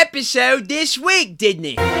watch the episode this week, didn't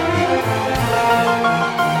he?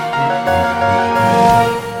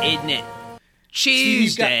 Isn't it?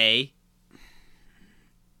 Tuesday.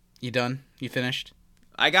 You done? You finished?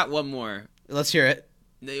 I got one more. Let's hear it.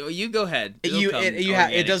 No, you go ahead. It'll It come doesn't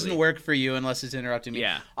organically. work for you unless it's interrupting me.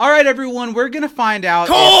 Yeah. All right, everyone, we're gonna find out.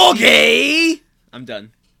 Corgi! I'm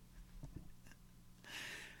done.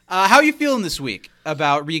 How are you feeling this week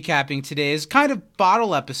about recapping today's kind of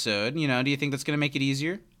bottle episode? You know, do you think that's gonna make it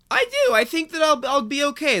easier? I do. I think that I'll be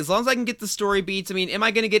okay as long as I can get the story beats. I mean, am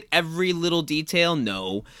I going to get every little detail?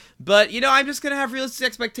 No. But, I'm just going to have realistic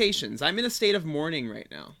expectations. I'm in a state of mourning right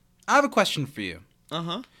now. I have a question for you.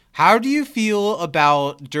 Uh-huh. How do you feel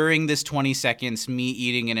about, during this 20 seconds, me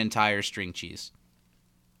eating an entire string cheese?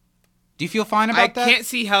 Do you feel fine about that? I can't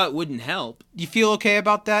see how it wouldn't help. You feel okay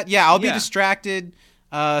about that? Yeah, I'll be Yeah. distracted,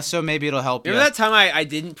 so maybe it'll help you. Remember that time I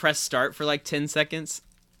didn't press start for like 10 seconds?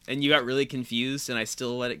 And you got really confused and I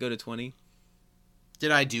still let it go to 20?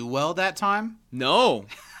 Did I do well that time? No.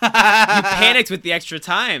 You panicked with the extra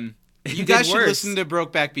time. You guys should listen to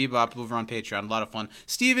Brokeback Bebop over on Patreon. A lot of fun.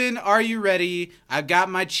 Steven, are you ready? I've got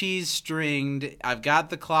my cheese stringed. I've got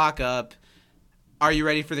the clock up. Are you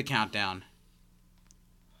ready for the countdown?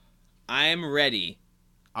 I'm ready.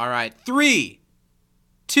 All right. 3,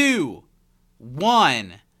 2,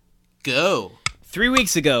 1, go. 3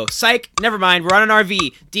 weeks ago, psych, never mind, we're on an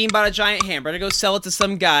RV. Dean bought a giant hamburger to go sell it to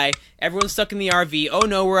some guy. Everyone's stuck in the RV. Oh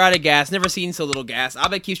no, we're out of gas. Never seen so little gas.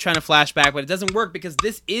 Abed keeps trying to flashback, but it doesn't work because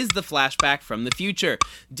this is the flashback from the future.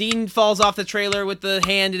 Dean falls off the trailer with the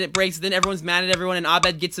hand and it breaks. Then everyone's mad at everyone and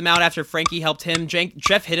Abed gets him out after Frankie helped him.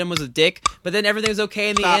 Jeff hit him, was a dick, but then everything was okay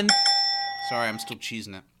in the Stop. end. Sorry, I'm still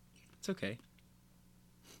cheesing it. It's okay.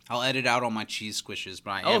 I'll edit out all my cheese squishes,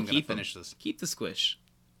 but I am going to keep finish 'em. this. Keep the squish.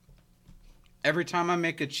 Every time I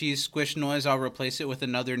make a cheese squish noise, I'll replace it with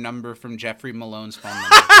another number from Jeffrey Malone's phone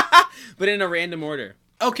number. But in a random order.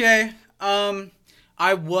 Okay.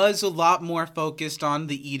 I was a lot more focused on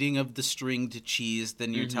the eating of the stringed cheese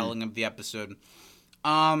than your telling of the episode.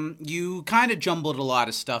 You kind of jumbled a lot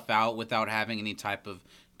of stuff out without having any type of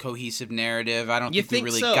cohesive narrative. I don't You think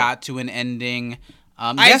we think really so? got to an ending.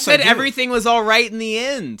 I Yes, said do. everything was all right in the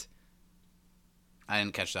end. I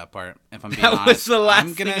didn't catch that part. If I'm being That was honest, the last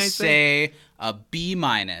I'm gonna thing I said. say a B-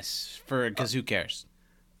 because who cares?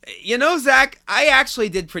 Zach, I actually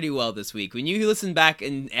did pretty well this week. When you listen back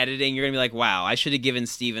in editing, you're gonna be like, "Wow, I should have given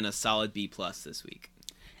Steven a solid B+ this week."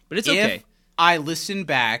 But it's okay. If I listen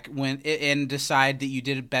back and decide that you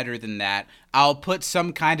did better than that, I'll put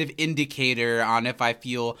some kind of indicator on if I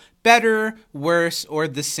feel better, worse, or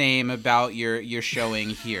the same about your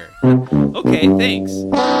showing here. Okay, thanks.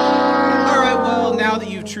 All right, well, now that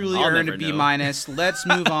you've truly I'll earned never a B-, know. let's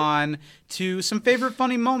move on to some favorite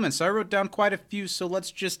funny moments. I wrote down quite a few, so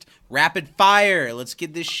let's just rapid fire. Let's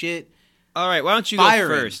get this shit. All right, why don't you Firing.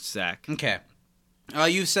 go first, Zach? Okay.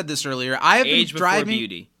 You said this earlier. I have Age been before driving.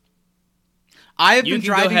 beauty. I have You been can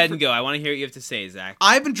go driving. ahead for- and go. I want to hear what you have to say, Zach.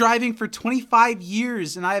 I've been driving for 25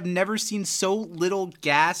 years, and I have never seen so little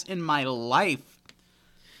gas in my life.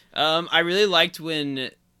 I really liked when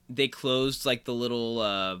they closed like the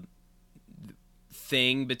little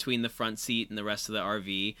thing between the front seat and the rest of the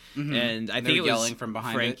RV, and I They think were it was yelling from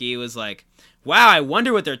behind Frankie was like, "Wow, I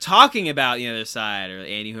wonder what they're talking about on the other side," or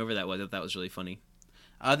Andy, whoever that was. I thought that was really funny.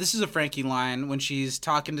 This is a Frankie line when she's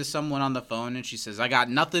talking to someone on the phone, and she says, "I got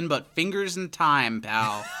nothing but fingers and time,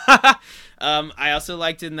 pal." I also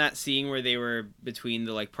liked in that scene where they were between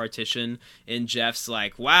the like partition and Jeff's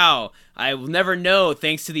like, "Wow, I will never know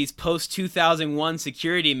thanks to these post 2001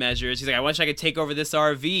 security measures." He's like, "I wish I could take over this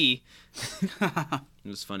RV." It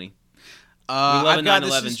was funny. We love I've a got-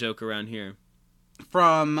 9/11 this is joke around here.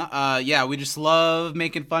 from, we just love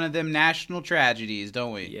making fun of them national tragedies,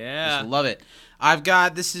 don't we? Yeah. Just love it.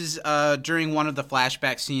 This is during one of the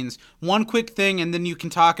flashback scenes. One quick thing, and then you can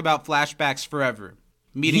talk about flashbacks forever.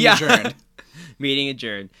 Meeting adjourned. Meeting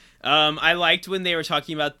adjourned. I liked when they were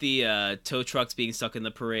talking about the tow trucks being stuck in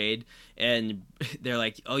the parade, and they're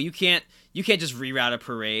like, "Oh, you can't just reroute a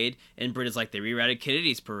parade." And Britt is like, "They rerouted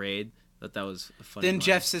Kennedy's parade." Thought that was a funny Then line.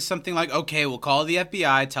 Jeff says something like, "Okay, we'll call the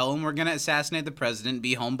FBI, tell them we're going to assassinate the president,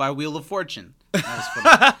 be home by Wheel of Fortune." That was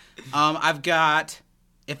funny. I've got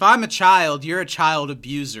If I'm a child, you're a child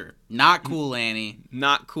abuser. Not cool, Annie.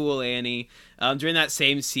 Not cool, Annie. During that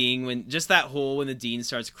same scene, when the dean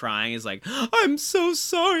starts crying, is like, I'm so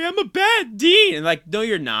sorry, I'm a bad dean. And like, no,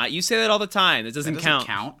 you're not. You say that all the time. It doesn't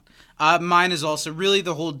count. Mine is also really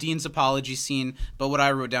the whole dean's apology scene, but what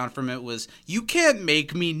I wrote down from it was, you can't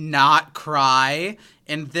make me not cry.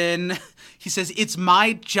 And then he says, it's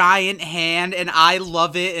my giant hand, and I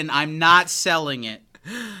love it, and I'm not selling it.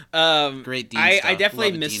 Great Dean stuff. I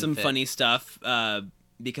definitely missed Dean some fit. funny stuff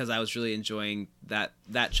because I was really enjoying that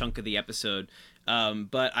chunk of the episode.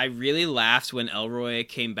 But I really laughed when Elroy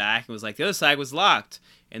came back and was like, the other side was locked.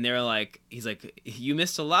 And they were like, he's like, you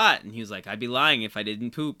missed a lot. And he was like, I'd be lying if I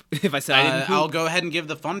didn't poop. If I said I didn't poop. I'll go ahead and give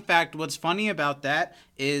the fun fact. What's funny about that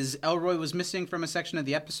is Elroy was missing from a section of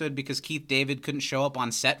the episode because Keith David couldn't show up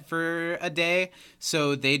on set for a day.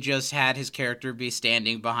 So they just had his character be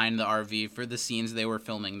standing behind the RV for the scenes they were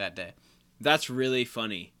filming that day. That's really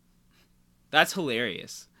funny. That's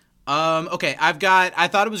hilarious. Okay, I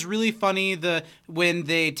thought it was really funny when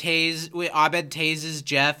Abed tases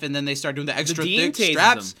Jeff and then they start doing the extra thick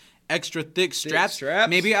straps. Extra thick straps.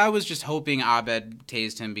 Maybe I was just hoping Abed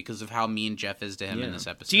tased him because of how mean Jeff is to him in this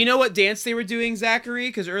episode. Do you know what dance they were doing, Zachary?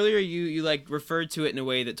 Because earlier you like referred to it in a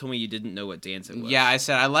way that told me you didn't know what dance it was. Yeah, I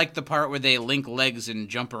said I like the part where they link legs and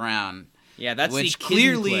jump around. Yeah, that's which the kid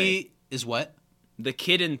clearly in play. Is what? The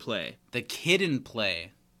kid in play. The kid in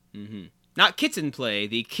play. Mm-hmm. Not kitten play.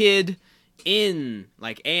 The kid in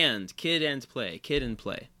kid and play. Kid and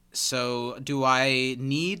play. So, do I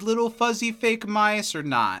need little fuzzy fake mice or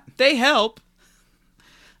not? They help.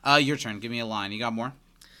 Your turn. Give me a line. You got more?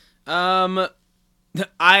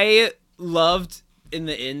 I loved in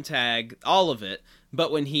the in tag all of it,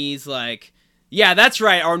 but when he's like, yeah, that's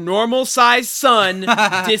right, our normal sized son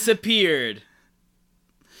disappeared.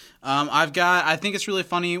 I think it's really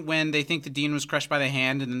funny when they think the dean was crushed by the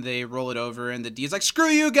hand and then they roll it over and the dean's like, screw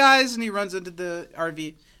you guys, and he runs into the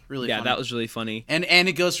RV. Really funny. That was really funny. And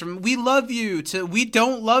it goes from, we love you to, we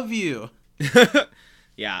don't love you.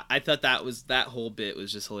 Yeah, I thought that whole bit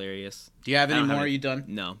was just hilarious. Do you have any more? Are you done?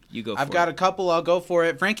 No, you go for it. I've got a couple. I'll go for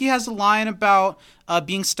it. Frankie has a line about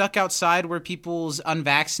being stuck outside where people's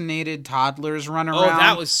unvaccinated toddlers run around. Oh,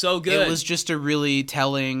 that was so good. It was just a really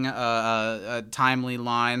telling, timely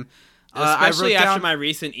line. Especially after my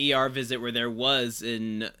recent ER visit where there was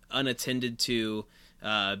an unattended to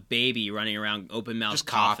baby running around open mouth just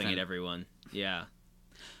coughing coughing at everyone. Yeah.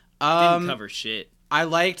 Didn't cover shit. I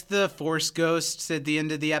liked the Force Ghosts at the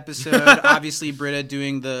end of the episode. Obviously, Britta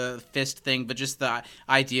doing the fist thing, but just the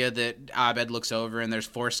idea that Abed looks over and there's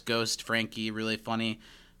Force Ghost Frankie, really funny.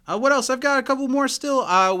 What else? I've got a couple more still.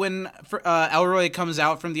 When Elroy comes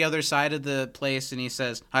out from the other side of the place and he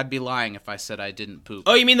says, I'd be lying if I said I didn't poop.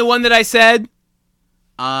 Oh, you mean the one that I said?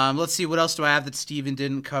 Let's see, what else do I have that Steven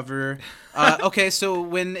didn't cover? Okay, so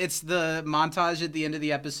when it's the montage at the end of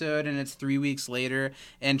the episode and it's 3 weeks later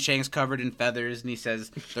and Chang's covered in feathers and he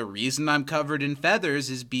says, the reason I'm covered in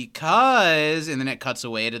feathers is because, and then it cuts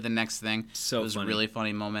away to the next thing. So it was funny. a really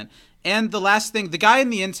funny moment. And the last thing, the guy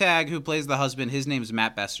in the in-tag who plays the husband, his name's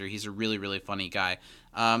Matt Besser. He's a really, really funny guy.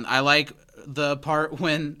 I like the part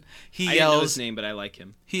when he yells. I didn't know his name, but I like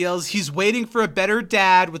him. He yells, he's waiting for a better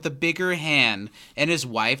dad with a bigger hand. And his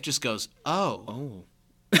wife just goes, oh.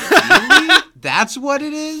 Really? That's what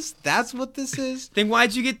it is? That's what this is? Then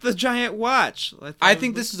why'd you get the giant watch? I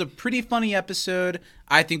think this is a pretty funny episode.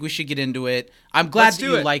 I think we should get into it. I'm glad that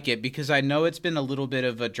you like it because I know it's been a little bit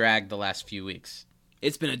of a drag the last few weeks.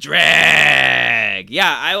 It's been a drag.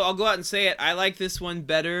 Yeah, I'll go out and say it. I like this one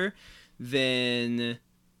better than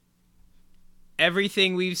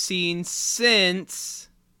everything we've seen since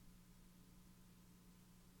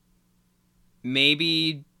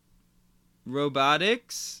maybe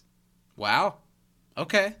Robotics. Wow.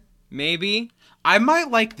 Okay. Maybe. I might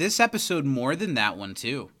like this episode more than that one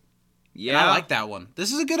too. Yeah. And I like that one.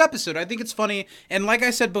 This is a good episode. I think it's funny. And like I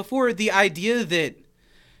said before, the idea that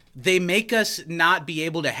they make us not be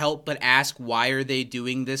able to help but ask why are they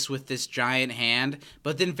doing this with this giant hand,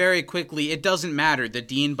 but then very quickly it doesn't matter. The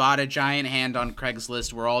dean bought a giant hand on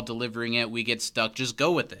Craigslist. We're all delivering it. We get stuck. Just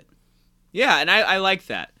go with it. Yeah, and I like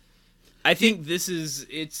that. I think this is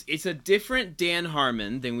it's a different Dan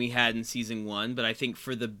Harmon than we had in season 1, but I think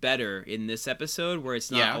for the better in this episode where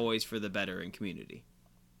it's not always for the better in Community.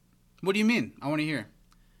 What do you mean? I want to hear.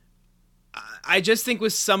 I just think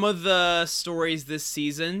with some of the stories this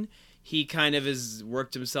season, he kind of has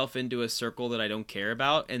worked himself into a circle that I don't care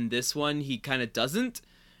about. And this one, he kind of doesn't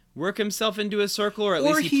work himself into a circle, or at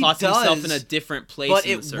least he plots himself in a different place but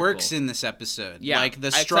in the circle. It works in this episode. Yeah, like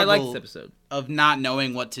the struggle I like this episode. Of not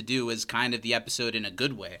knowing what to do is kind of the episode in a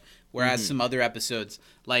good way. Whereas some other episodes,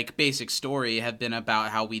 like Basic Story, have been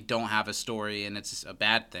about how we don't have a story and it's a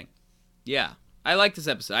bad thing. Yeah. I like this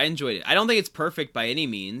episode. I enjoyed it. I don't think it's perfect by any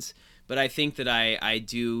means, but I think that I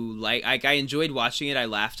do like I enjoyed watching it. I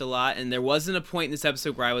laughed a lot, and there wasn't a point in this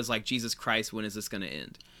episode where I was like, Jesus Christ, when is this going to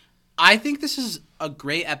end? I think this is a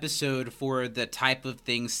great episode for the type of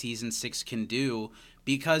things season 6 can do,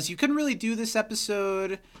 because you couldn't really do this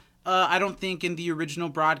episode, I don't think, in the original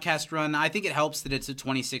broadcast run. I think it helps that it's a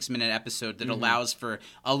 26-minute episode that allows for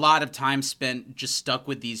a lot of time spent just stuck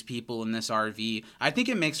with these people in this RV. I think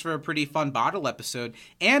it makes for a pretty fun bottle episode.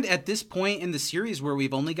 And at this point in the series where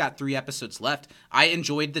we've only got 3 episodes left, I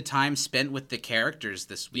enjoyed the time spent with the characters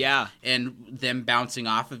this week. Yeah. And them bouncing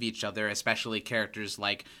off of each other, especially characters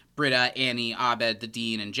like Britta, Annie, Abed, the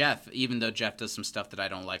Dean, and Jeff, even though Jeff does some stuff that I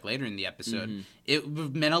don't like later in the episode. It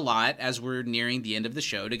meant a lot as we're nearing the end of the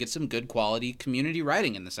show to get some good quality community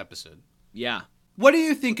writing in this episode. Yeah. What do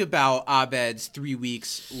you think about Abed's 3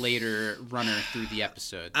 weeks later runner through the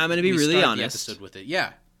episode? I'm going to be We really start honest. The episode with it.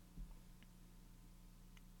 Yeah.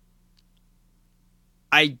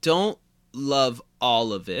 I don't love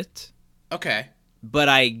all of it, Okay. but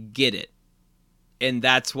I get it. And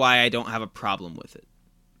that's why I don't have a problem with it.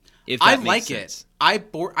 If I that like makes sense. it.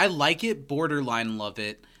 I like it, borderline love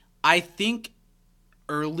it. I think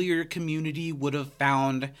earlier community would have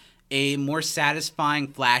found a more satisfying,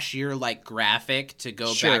 flashier, like, graphic to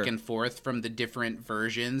go Sure. back and forth from the different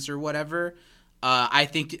versions or whatever. I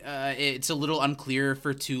think it's a little unclear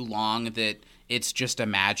for too long that it's just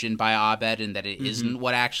imagined by Abed and that it isn't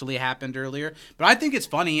what actually happened earlier. But I think it's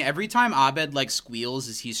funny. Every time Abed, like, squeals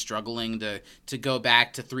as he's struggling to go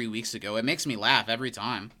back to 3 weeks ago, it makes me laugh every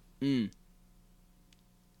time.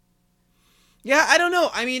 Yeah, I don't know.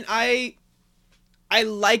 I mean, I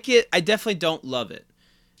like it. I definitely don't love it.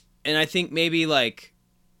 And I think maybe, like,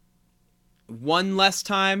 one less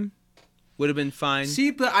time would have been fine.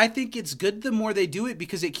 See, but I think it's good the more they do it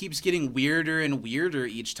because it keeps getting weirder and weirder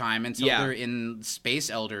each time until Yeah. they're in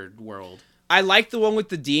Space Elder world. I like the one with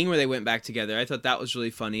the Dean where they went back together. I thought that was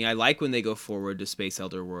really funny. I like when they go forward to Space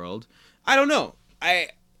Elder world. I don't know.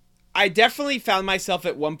 I definitely found myself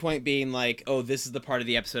at one point being like, oh, this is the part of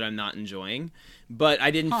the episode I'm not enjoying. But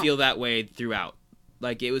I didn't feel that way throughout.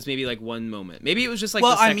 Like, it was maybe like one moment. Maybe it was just like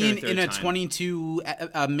Well, the I second mean, or third in a time.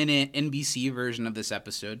 22-minute NBC version of this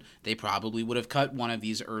episode, they probably would have cut one of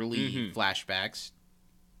these early flashbacks.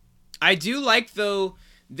 I do like, though,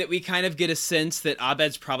 that we kind of get a sense that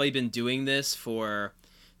Abed's probably been doing this for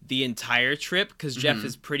the entire trip, because Jeff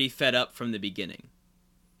is pretty fed up from the beginning.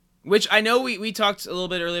 Which I know we talked a little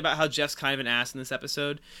bit earlier about how Jeff's kind of an ass in this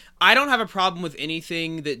episode. I don't have a problem with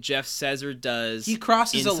anything that Jeff says or does. He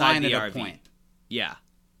crosses a inside line the at a RV. point. Yeah.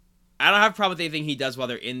 I don't have a problem with anything he does while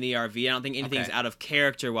they're in the RV. I don't think anything's Okay. out of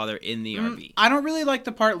character while they're in the RV. I don't really like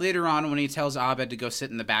the part later on when he tells Abed to go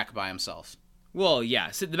sit in the back by himself. Well,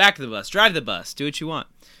 yeah, sit in the back of the bus, drive the bus, do what you want.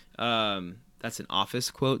 That's an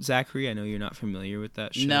Office quote, Zachary. I know you're not familiar with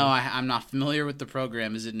that show. No, I'm not familiar with the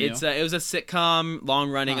program. Is it new? It was a sitcom,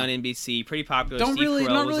 long running on NBC, pretty popular. Not Steve really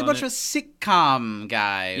Carell was on much it. of a sitcom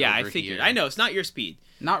guy. Yeah, I over figured. here. I know it's not your speed,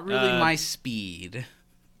 Not really my speed.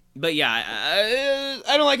 but yeah,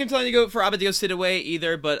 I don't like him telling you to go for Abed to go sit away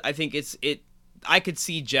either. But I think I could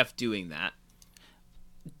see Jeff doing that.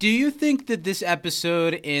 Do you think that this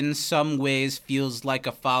episode in some ways feels like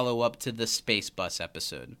a follow-up to the Space Bus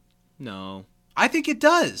episode? No, I think it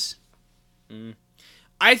does.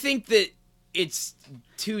 I think that it's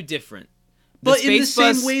too different. But in the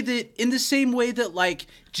Space same way that like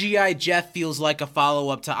G.I. Jeff feels like a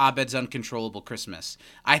follow-up to Abed's Uncontrollable Christmas.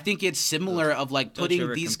 I think it's similar of like Don't you putting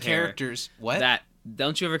ever these compare characters what? That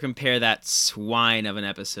don't you ever compare that swine of an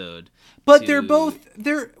episode? But to-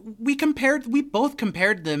 we both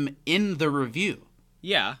compared them in the review.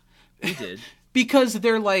 Yeah, we did. Because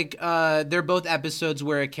they're like they're both episodes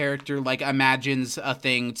where a character like imagines a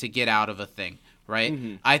thing to get out of a thing,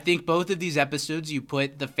 right? I think both of these episodes you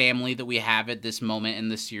put the family that we have at this moment in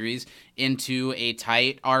the series into a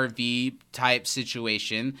tight RV type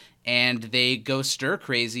situation and they go stir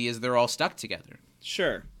crazy as they're all stuck together.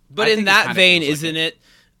 Sure. But I in think it that kinda vein, feels like isn't it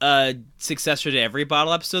a successor to every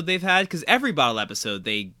bottle episode they've had? Because every bottle episode,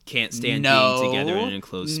 they can't stand being together in an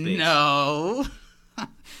enclosed space. No.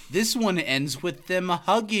 This one ends with them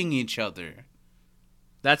hugging each other.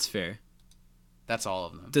 That's fair. That's all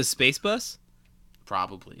of them. Does Space Bus?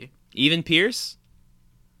 Probably. Even Pierce?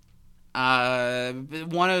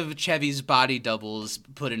 One of Chevy's body doubles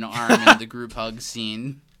put an arm in the group hug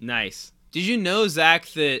scene. Nice. Did you know, Zach,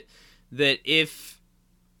 that if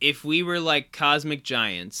we were like cosmic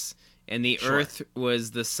giants and the Sure. Earth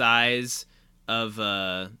was the size of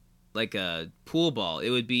like a pool ball, it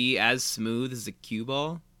would be as smooth as a cue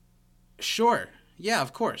ball. Sure. Yeah,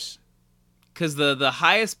 of course. Because the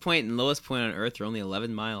highest point and lowest point on Earth are only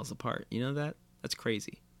 11 miles apart. You know that? That's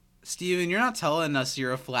crazy. Steven, you're not telling us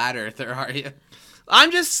you're a flat earther, are you?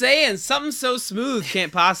 I'm just saying, something so smooth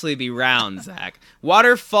can't possibly be round, Zach.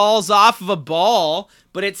 Water falls off of a ball,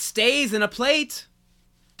 but it stays in a plate.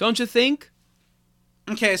 Don't you think?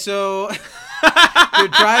 Okay, so they're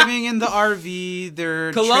driving in the RV.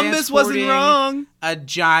 They're Columbus wasn't transporting wrong. a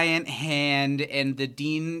giant hand, and the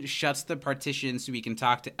dean shuts the partition so we can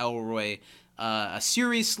talk to Elroy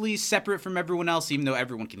seriously, separate from everyone else, even though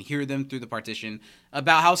everyone can hear them through the partition,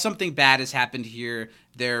 about how something bad has happened here.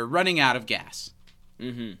 They're running out of gas.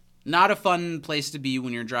 Mm-hmm. Not a fun place to be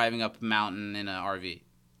when you're driving up a mountain in an RV.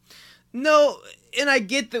 No, and I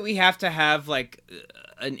get that we have to have, like,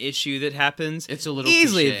 an issue that happens. It's a little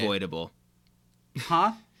easily cliche. avoidable.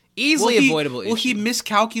 Huh? Easily avoidable Well, he issue.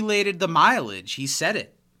 miscalculated the mileage. He said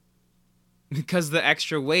it. Because of the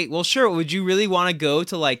extra weight. Well, sure, would you really want to go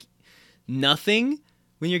to, like, nothing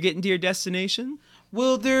when you're getting to your destination?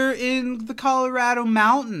 Well, they're in the Colorado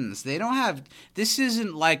mountains. They don't have. This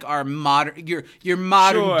isn't like our modern, your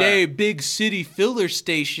modern Sure. day big city filler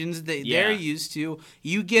stations that Yeah. they're used to.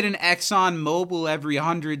 You get an Exxon Mobil every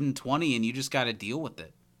 120, and you just got to deal with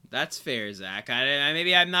it. That's fair, Zach.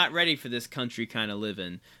 Maybe I'm not ready for this country kind of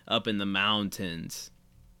living up in the mountains.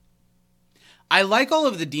 I like all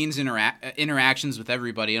of the Dean's interactions with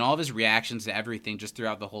everybody and all of his reactions to everything just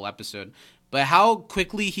throughout the whole episode. But how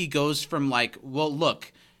quickly he goes from like, well,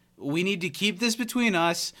 look, we need to keep this between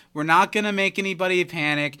us. We're not going to make anybody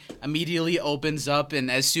panic. Immediately opens up,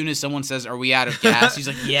 and as soon as someone says, are we out of gas? He's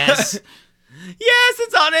like, yes. Yes,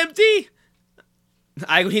 it's on empty.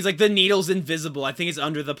 He's like, the needle's invisible. I think it's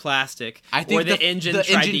under the plastic. I think or the engine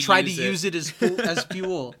tried to use it as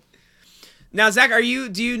fuel. Now, Zach, do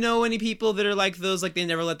you know any people that are like those, like they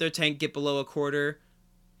never let their tank get below a quarter?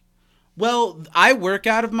 Well, I work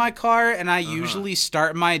out of my car, and I usually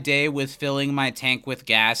start my day with filling my tank with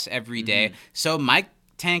gas every day. So my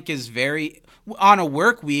tank is on a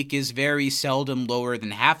work week, is very seldom lower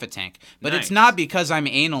than half a tank. But Nice. it's not because I'm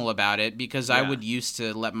anal about it, because I Yeah. would used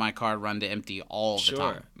to let my car run to empty all the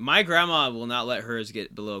time. My grandma will not let hers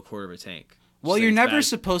get below a quarter of a tank. Well, She you're thinks never bad.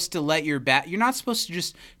 supposed to let you're not supposed to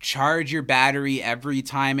just charge your battery every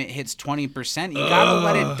time it hits 20%. You gotta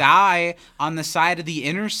let it die on the side of the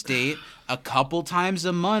interstate a couple times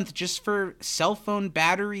a month just for cell phone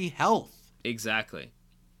battery health. Exactly.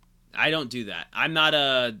 I don't do that. I'm not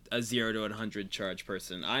a 0 to 100 charge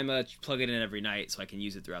person. I'm a plug it in every night so I can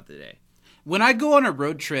use it throughout the day. When I go on a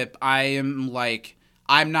road trip, I am like,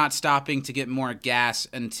 I'm not stopping to get more gas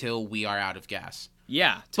until we are out of gas.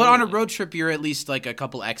 Yeah, But on a totally. road trip, you're at least like a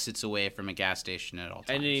couple exits away from a gas station at all times.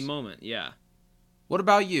 At any moment, yeah. What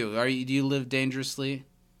about you? Do you live dangerously?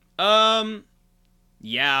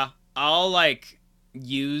 Yeah. I'll like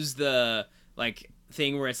use the like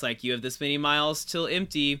thing where it's like you have this many miles till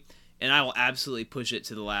empty, and I will absolutely push it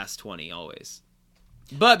to the last 20 always.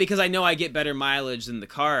 But because I know I get better mileage than the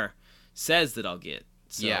car says that I'll get.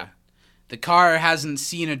 So. Yeah. The car hasn't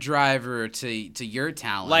seen a driver to your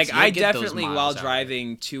talents. Like, You'll I get those definitely, miles while out there.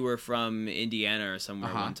 driving to or from Indiana or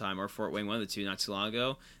somewhere one time, or Fort Wayne, one of the two, not too long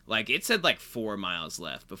ago, like, it said, like, 4 miles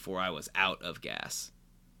left before I was out of gas.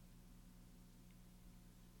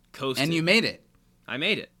 Coasted. And you made it. I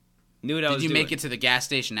made it. Knew what I was Did you doing. make it to the gas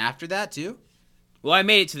station after that, too? Well, I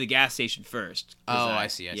made it to the gas station first. 'cause Oh, I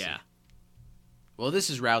see. Yeah. Well, this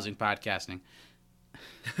is rousing podcasting.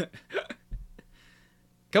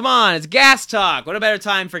 Come on, it's gas talk. What a better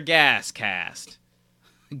time for gas cast?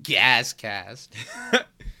 Gas cast.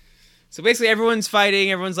 So basically, everyone's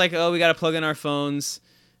fighting. Everyone's like, oh, we got to plug in our phones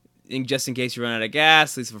just in case you run out of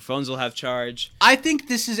gas. At least our phones will have charge. I think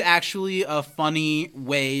this is actually a funny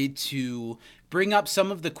way to bring up some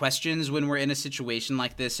of the questions when we're in a situation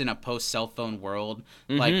like this in a post-cell phone world.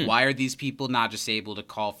 Like, why are these people not just able to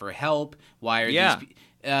call for help? Why are these...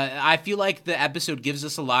 I feel like the episode gives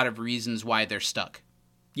us a lot of reasons why they're stuck.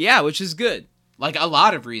 Yeah, which is good. Like, a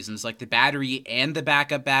lot of reasons. Like, the battery and the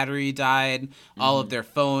backup battery died. All of their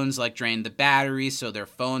phones, like, drained the battery, so their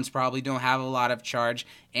phones probably don't have a lot of charge.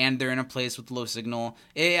 And they're in a place with low signal.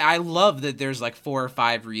 I love that there's, like, 4 or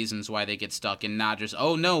 5 reasons why they get stuck and not just,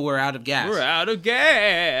 oh, no, we're out of gas. We're out of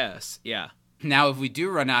gas. Yeah. Now, if we do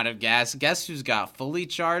run out of gas, guess who's got fully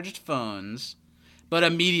charged phones? But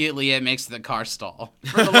immediately it makes the car stall.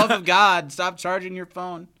 For the love of God, stop charging your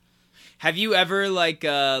phone. Have you ever, like,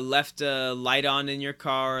 left a light on in your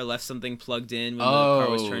car or left something plugged in when the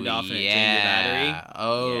car was turned off and it drained your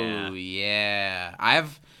battery? Yeah.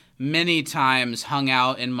 I've many times hung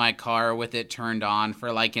out in my car with it turned on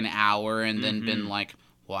for like an hour and then been like,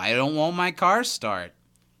 why don't want my car start?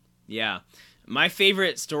 Yeah. My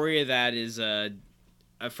favorite story of that is a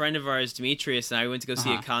friend of ours, Demetrius, and I went to go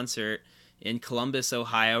see a concert in Columbus,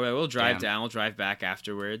 Ohio. We'll drive down, we'll drive back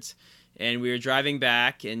afterwards. And we were driving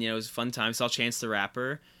back, and it was a fun time. Saw Chance the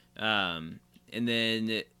Rapper. And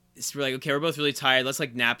then we're like, okay, we're both really tired. Let's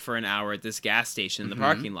like nap for an hour at this gas station in the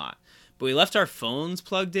parking lot. But we left our phones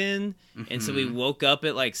plugged in, and so we woke up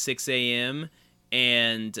at like 6 a.m.,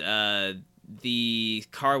 and the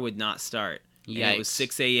car would not start. And it was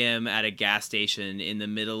 6 a.m. at a gas station in the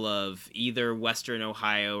middle of either western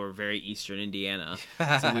Ohio or very eastern Indiana.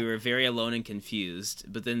 So we were very alone and confused.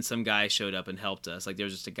 But then some guy showed up and helped us. Like there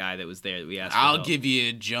was just a guy that was there that we asked. I'll give you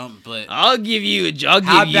a jump, but I'll give you how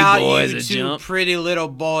about you boys you a two jump. pretty little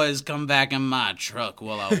boys come back in my truck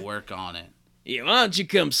while I work on it? Yeah, why don't you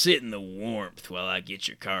come sit in the warmth while I get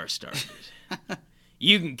your car started?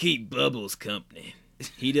 You can keep Bubbles company.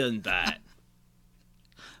 He doesn't bite.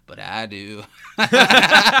 But I do.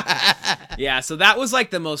 Yeah, so that was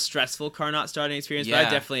like the most stressful car not starting experience. But I Yeah.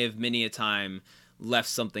 definitely have many a time left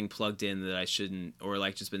something plugged in that I shouldn't, or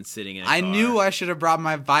like just been sitting in a car. I knew I should have brought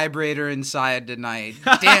my vibrator inside tonight.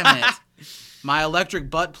 Damn it. My electric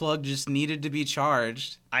butt plug just needed to be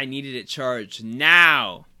charged. I needed it charged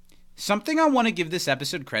now. Something I want to give this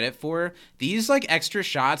episode credit for, these like extra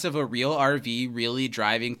shots of a real RV really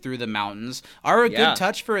driving through the mountains are a good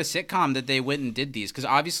touch for a sitcom that they went and did these. Because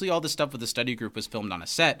obviously all the stuff with the study group was filmed on a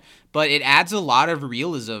set, but it adds a lot of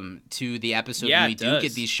realism to the episode when we do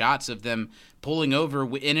get these shots of them pulling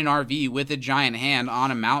over in an RV with a giant hand on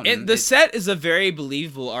a mountain. And the set is a very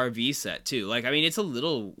believable RV set too. Like, I mean, it's a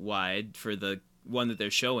little wide for the one that they're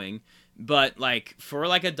showing. But like for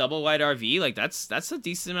like a double wide RV, like that's a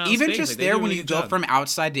decent amount of even space. just like, they there do a when really you good go job. from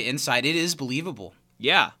outside to inside, it is believable.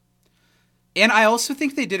 Yeah. And I also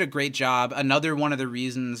think they did a great job. Another one of the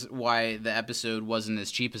reasons why the episode wasn't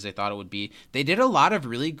as cheap as they thought it would be, they did a lot of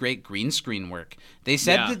really great green screen work. They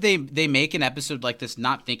said that they make an episode like this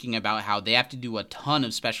not thinking about how they have to do a ton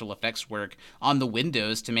of special effects work on the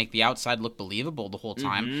windows to make the outside look believable the whole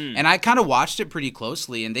time. And I kind of watched it pretty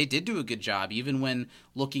closely, and they did do a good job. Even when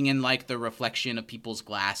looking in like the reflection of people's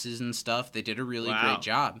glasses and stuff, they did a really great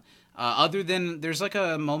job. Other than there's like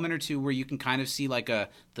a moment or two where you can kind of see like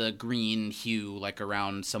the green hue like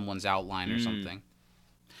around someone's outline or something.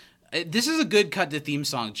 This is a good cut to theme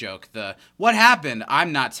song joke. The what happened?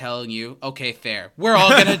 I'm not telling you. Okay, fair. We're all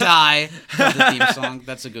gonna die. Cut to theme song.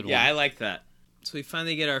 That's a good one. Yeah, I like that. So we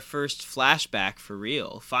finally get our first flashback for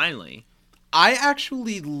real. Finally. I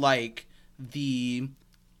actually like the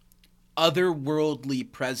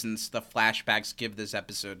otherworldly presence the flashbacks give this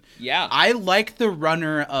episode. Yeah. I like the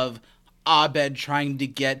runner of Abed trying to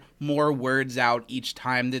get more words out each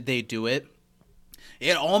time that they do it.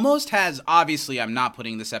 It almost has, obviously I'm not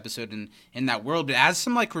putting this episode in that world, but it has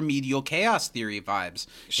some like remedial chaos theory vibes.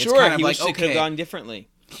 Sure, it's kind of he like, wished it could have gone differently.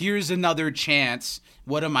 Here's another chance.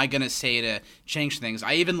 What am I going to say to change things?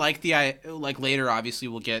 I even like like later, obviously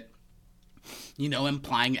we'll get,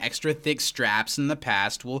 implying extra thick straps in the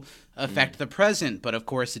past will affect the present, but of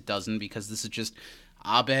course it doesn't because this is just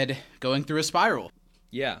Abed going through a spiral.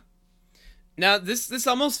 Yeah. Now, this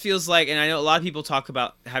almost feels like, and I know a lot of people talk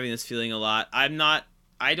about having this feeling a lot. I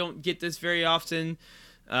don't get this very often,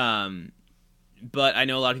 but I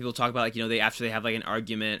know a lot of people talk about, like, after they have, like, an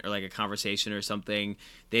argument or, like, a conversation or something,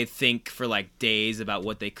 they think for, like, days about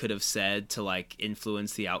what they could have said to, like,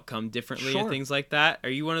 influence the outcome differently and things like that. Are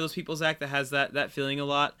you one of those people, Zach, that has that feeling a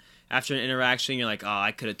lot? After an interaction, you're like, oh,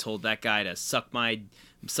 I could have told that guy to suck my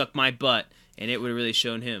butt, and it would have really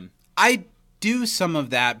shown him. I do some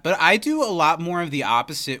of that, but I do a lot more of the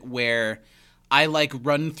opposite where I like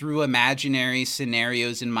run through imaginary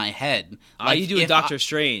scenarios in my head. Like you do a Doctor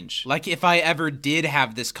Strange. Like if I ever did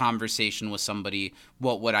have this conversation with somebody,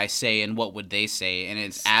 what would I say and what would they say? And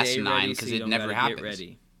it's asinine because it never happens. Get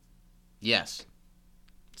ready. Yes.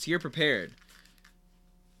 So you're prepared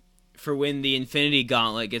for when the Infinity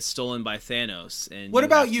Gauntlet gets stolen by Thanos. And what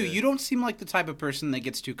about you? You don't seem like the type of person that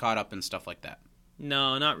gets too caught up in stuff like that.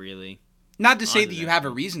 No, not really. Not to say that you have a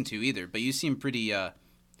reason to either, but you seem pretty,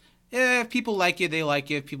 if people like you, they like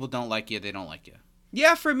you. If people don't like you, they don't like you.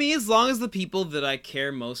 Yeah, for me, as long as the people that I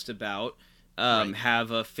care most about have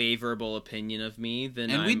a favorable opinion of me,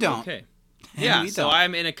 then we don't. Okay. And Yeah, so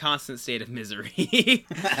I'm in a constant state of misery.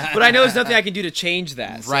 But I know there's nothing I can do to change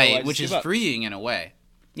that. So right, which is freeing in a way.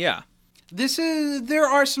 Yeah. There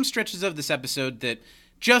are some stretches of this episode that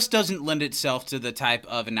just doesn't lend itself to the type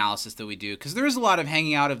of analysis that we do, because there is a lot of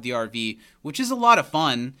hanging out of the RV, which is a lot of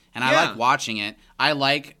fun, and I like watching it. I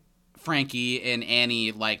like Frankie and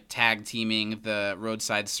Annie like tag teaming the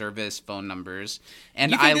roadside service phone numbers,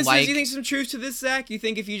 and You think I like. Do you think some truth to this, Zach? You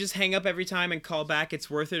think if you just hang up every time and call back, it's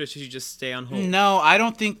worth it, or should you just stay on hold? No, I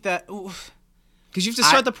don't think that. Because you have to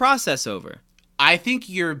start the process over. I think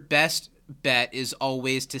your best bet is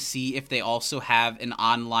always to see if they also have an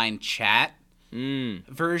online chat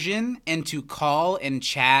version, and to call and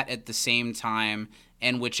chat at the same time,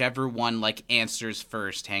 and whichever one like answers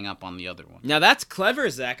first, hang up on the other one. Now that's clever,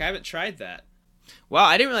 Zach. I haven't tried that. Wow,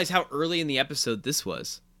 I didn't realize how early in the episode this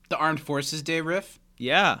was. The Armed Forces Day riff?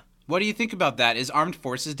 Yeah. What do you think about that? Is Armed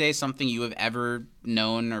Forces Day something you have ever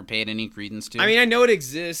known or paid any credence to? I mean, I know it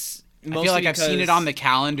exists. I feel like I've seen it on the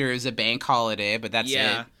calendar as a bank holiday, but that's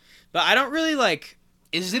it. But I don't really like...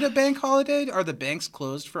 Is it a bank holiday? Are the banks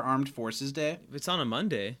closed for Armed Forces Day? It's on a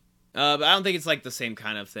Monday. But I don't think it's like the same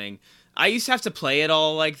kind of thing. I used to have to play at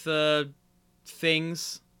all like the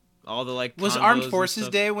things, all the like. Was combos Armed and Forces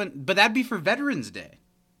stuff. Day but that'd be for Veterans Day,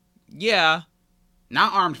 Yeah,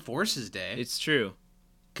 not Armed Forces Day. it's true.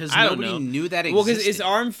 Because I don't nobody know. knew that existed. Well, because it's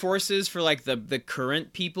armed forces for like the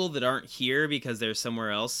current people that aren't here because they're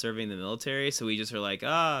somewhere else serving the military. So we just are like,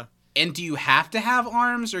 And do you have to have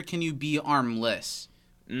arms, or can you be armless?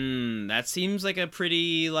 that seems like a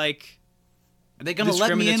pretty like. Are they gonna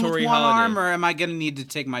let me in with Discriminatory one holiday. arm, or am I gonna need to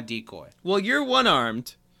take my decoy? Well, you're one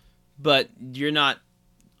armed, but you're not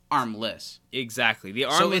Armless. exactly the So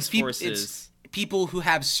armed it's forces. it's people who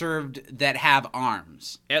have served that have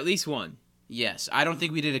arms. At least one. Yes, I don't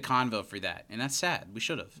think we did a convo for that, and that's sad. We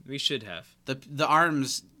should have. We should have. The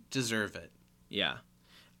arms deserve it. Yeah.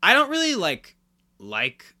 I don't really like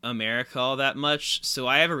America all that much, so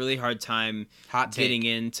I have a really hard time Hot take. getting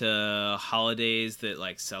into holidays that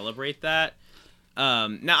like celebrate that. Now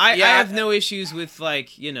I Yeah. have no issues with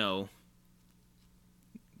like, you know,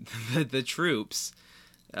 the troops.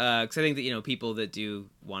 Cuz I think that, you know, people that do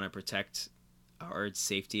want to protect our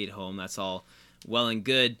safety at home, that's all well and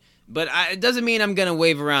good, but it doesn't mean I'm going to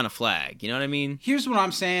wave around a flag, you know what I mean? Here's what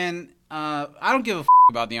I'm saying. I don't give a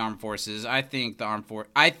about the armed forces. I think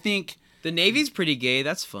The Navy's pretty gay,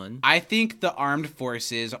 that's fun. I think the armed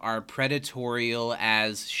forces are predatorial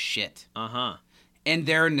as shit. Uh-huh. And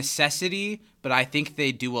they're a necessity, but I think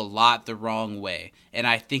they do a lot the wrong way. And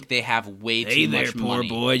I think they have way too much money.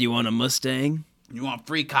 boy, you want a Mustang? You want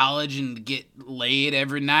free college and get laid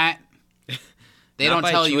every night? They Not don't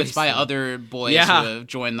by tell you it's choice, by though. other boys Yeah. who have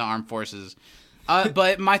joined the armed forces.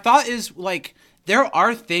 But my thought is, like, there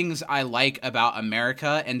are things I like about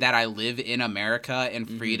America and that I live in America and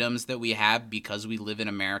freedoms that we have because we live in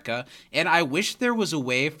America. And I wish there was a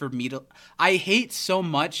way for me to... I hate so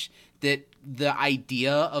much that the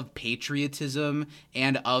idea of patriotism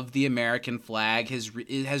and of the American flag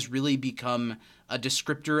has really become a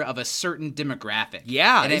descriptor of a certain demographic.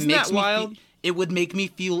 Yeah, and isn't that wild? It would make me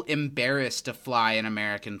feel embarrassed to fly an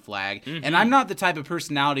American flag. And I'm not the type of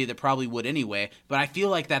personality that probably would anyway, but I feel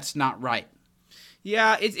like that's not right.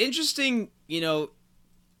 Yeah, it's interesting, you know,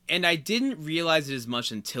 and I didn't realize it as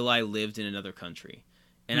much until I lived in another country.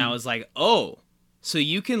 And I was like, oh, so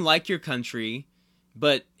you can like your country,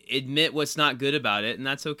 but admit what's not good about it, and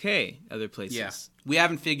that's okay, other places. We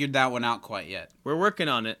haven't figured that one out quite yet. We're working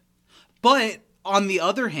on it. But on the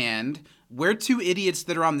other hand, we're two idiots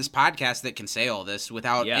that are on this podcast that can say all this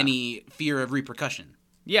without Yeah. any fear of repercussion.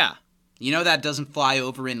 Yeah. You know that doesn't fly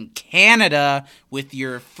over in Canada with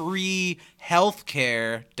your free health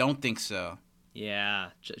care. Don't think so. Yeah.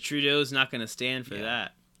 Trudeau's not going to stand for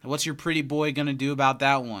that. What's your pretty boy going to do about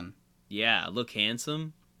that one? Yeah, look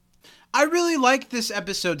handsome. I really like this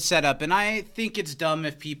episode setup, and I think it's dumb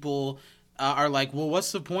if people are like, well,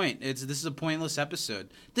 what's the point? This is a pointless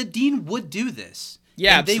episode. The Dean would do this.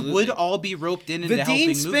 Yeah, and they absolutely. would all be roped in into The helping Dean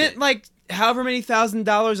move spent it. like however many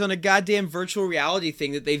 $1,000s on a goddamn virtual reality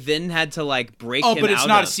thing that they then had to like break him out Oh, but it's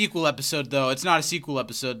not of. a sequel episode, though. It's not a sequel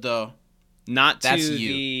episode, though. Not to That's you.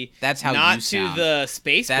 the. That's how not you sound. to the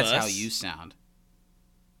space That's bus. how you sound.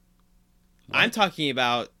 I'm talking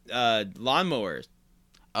about lawnmowers.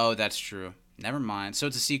 Oh, that's true. Never mind. So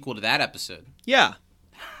it's a sequel to that episode. Yeah,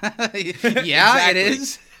 Yeah, Exactly. it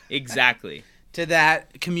is. exactly. To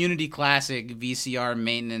that community classic VCR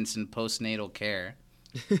maintenance and postnatal care.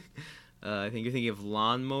 I think you're thinking of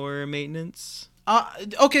lawnmower maintenance.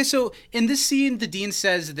 Okay, so in this scene, the Dean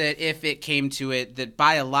says that if it came to it, that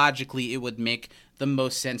biologically it would make the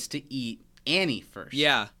most sense to eat Annie first.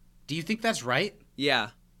 Yeah, Do you think that's right? yeah.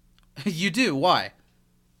 You do. Why?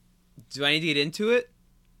 Do I need to get into it?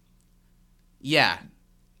 Yeah.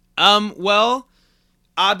 Well,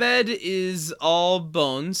 Abed is all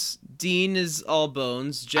bones. Dean is all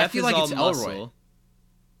bones. Jeff feel is like all it's muscle.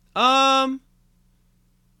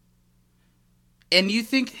 And you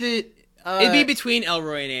think that It'd be between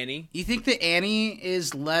Elroy and Annie. You think that Annie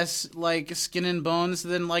is less like skin and bones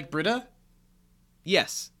than like Britta?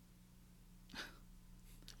 Yes.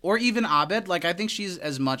 Or even Abed? Like, I think she's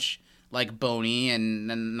as much like bony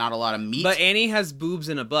and not a lot of meat. But Annie has boobs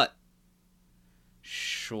and a butt.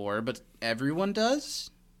 Sure, but everyone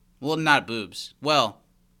does? Well, not boobs. Well,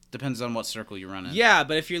 depends on what circle you run in. Yeah,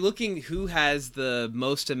 but if you're looking who has the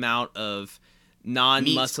most amount of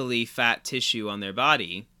non-muscly fat tissue on their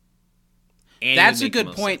body, Annie that's would a make good the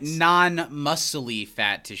most point. sense. Non-muscly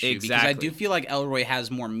fat tissue. Because I Exactly. do feel like Elroy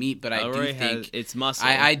has more meat, but I Elroy do think... it's muscle.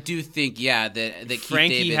 I do think, yeah, that Keith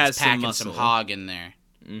Frankie David's has some packing muscle. some hog in there.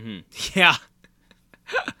 Mm-hmm. Yeah.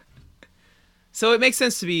 So it makes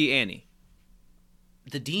sense to be Annie.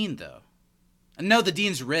 The Dean, though. No, the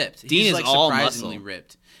Dean's ripped. Dean He's is like all surprisingly muscle.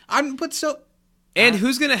 ripped. But so... And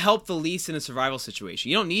who's going to help the least in a survival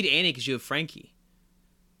situation? You don't need Annie because you have Frankie.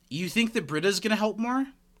 You think that Britta's going to help more?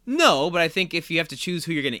 No, but I think if you have to choose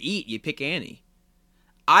who you're going to eat, you pick Annie.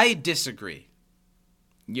 I disagree.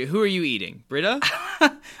 Who are you eating? Britta?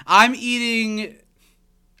 I'm eating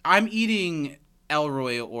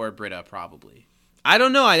Elroy or Britta, probably. I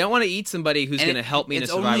don't know. I don't want to eat somebody who's going to help me in a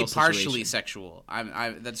it's survival only partially situation. sexual.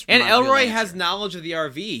 That's And my real Elroy answer. has knowledge of the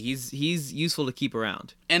RV. He's useful to keep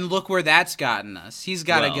around. And look where that's gotten us. He's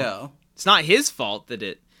got to Well, go. It's not his fault that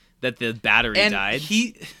the battery And died.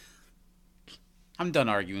 I'm done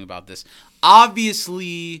arguing about this.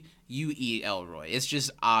 Obviously, you eat Elroy. It's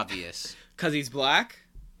just obvious. Because he's black?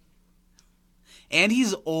 And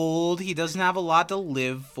he's old. He doesn't have a lot to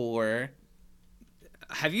live for.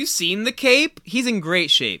 Have you seen the cape? He's in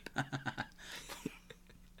great shape.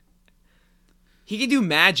 He can do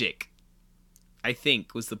magic, I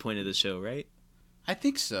think, was the point of the show, right? I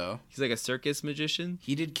think so. He's like a circus magician.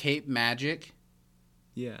 He did Cape Magic.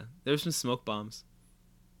 Yeah. There's some smoke bombs.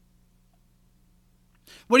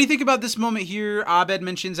 What do you think about this moment here? Abed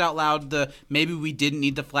mentions out loud maybe we didn't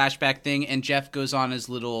need the flashback thing, and Jeff goes on his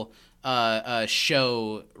little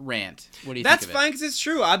show rant. What do you That's think of fine because it's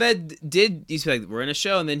true. Abed used to be like, we're in a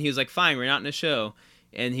show, and then he was like, fine, we're not in a show.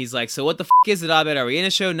 And he's like, so what the is it, Abed? Are we in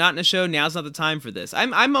a show, not in a show? Now's not the time for this.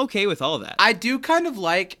 I'm okay with all of that. I do kind of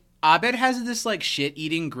like Abed has this like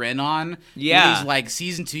shit-eating grin on. Yeah. He's like,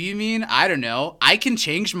 season 2, you mean? I don't know. I can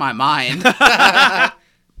change my mind.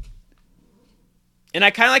 And I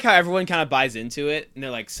kind of like how everyone kind of buys into it, and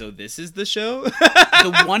they're like, so this is the show?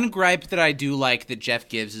 The one gripe that I do like that Jeff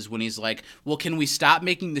gives is when he's like, well, can we stop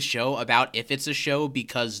making the show about if it's a show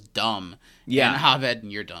because dumb? Yeah. And Abed,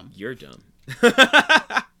 you're dumb. You're dumb.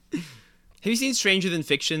 Have you seen Stranger Than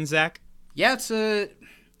Fiction, Zach? Yeah,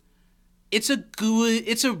 it's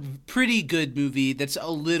a pretty good movie that's a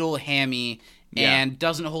little hammy and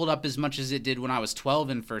doesn't hold up as much as it did when I was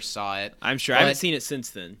 12 and first saw it. I'm sure. I haven't seen it since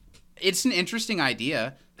then. It's an interesting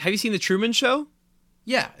idea. Have you seen The Truman Show?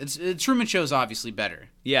 Yeah, Truman Show's obviously better.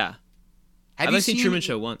 Yeah. I've only seen Truman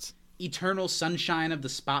Show once. Eternal Sunshine of the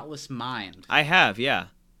Spotless Mind? I have, yeah.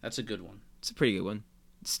 That's a good one. It's a pretty good one.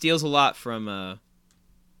 It steals a lot from an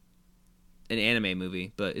anime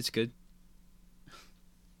movie, but it's good.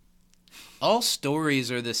 All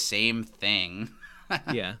stories are the same thing.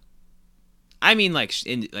 Yeah. I mean, like,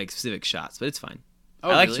 in like specific shots, but it's fine. Oh,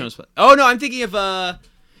 I like really? Eternal Oh, no, I'm thinking of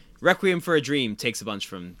Requiem for a Dream takes a bunch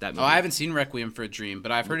from that movie. Oh, I haven't seen Requiem for a Dream,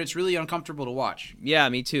 but I've heard it's really uncomfortable to watch. Yeah,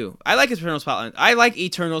 me too. I like Eternal Spotlight. I like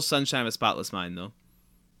Eternal Sunshine of a Spotless Mind, though.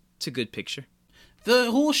 It's a good picture.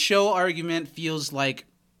 The whole show argument feels like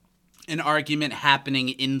an argument happening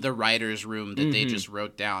in the writer's room that they just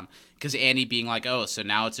wrote down. Because Annie being like, oh, so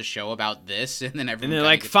now it's a show about this? And then everyone And they're kinda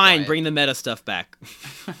like, gets fine, quiet. bring the meta stuff back.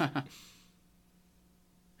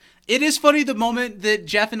 It is funny the moment that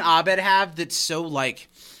Jeff and Abed have that's so, like,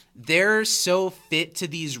 they're so fit to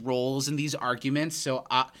these roles and these arguments.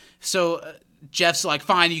 So Jeff's like,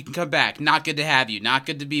 fine, you can come back. Not good to have you. Not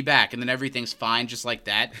good to be back. And then everything's fine just like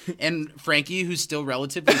that. And Frankie, who's still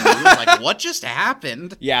relatively new, is like, what just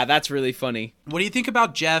happened? Yeah, that's really funny. What do you think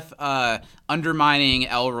about Jeff undermining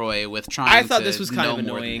Elroy with trying I thought to this was kind know of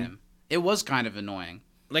more than annoying. him? It was kind of annoying.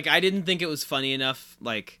 Like, I didn't think it was funny enough,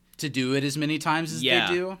 like... To do it as many times as Yeah.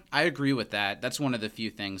 they do? I agree with that. That's one of the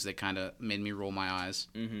few things that kind of made me roll my eyes.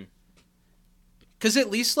 Mm-hmm. Because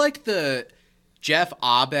at least, like, the Jeff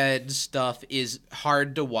Abed stuff is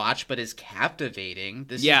hard to watch, but is captivating.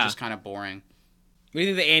 This is just kind of boring. We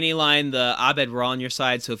think the Annie line, the Abed, we're all on your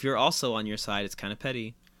side, so if you're also on your side, it's kind of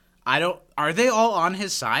petty. Are they all on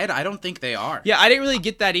his side? I don't think they are. Yeah, I didn't really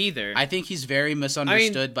get that either. I think he's very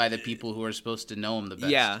misunderstood by the people who are supposed to know him the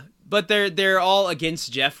best. Yeah, but they're all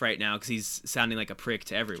against Jeff right now because he's sounding like a prick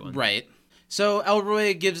to everyone. Right. So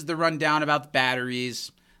Elroy gives the rundown about the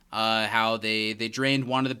batteries. how they drained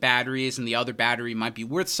one of the batteries and the other battery might be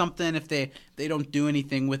worth something if they don't do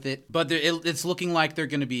anything with it. But it's looking like they're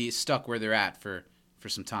going to be stuck where they're at for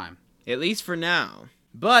some time. At least for now.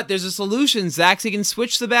 But there's a solution, Zach, so you can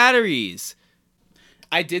switch the batteries.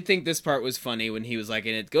 I did think this part was funny when he was like,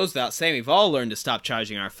 and it goes without saying, we've all learned to stop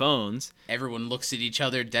charging our phones. Everyone looks at each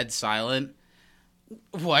other dead silent.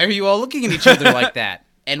 Why are you all looking at each other like that?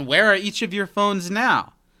 And where are each of your phones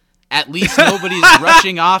now? At least nobody's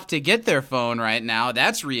rushing off to get their phone right now.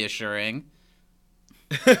 That's reassuring.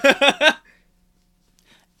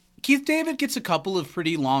 Keith David gets a couple of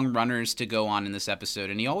pretty long runners to go on in this episode,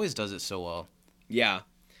 and he always does it so well. Yeah.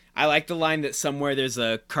 I like the line that somewhere there's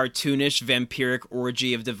a cartoonish vampiric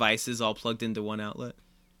orgy of devices all plugged into one outlet.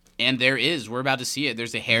 And there is. We're about to see it.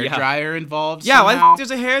 There's a hairdryer involved Yeah, somehow. well,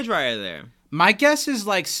 there's a hairdryer there. My guess is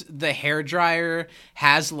like the hairdryer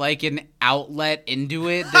has like an outlet into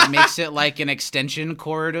it that makes it like an extension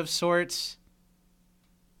cord of sorts.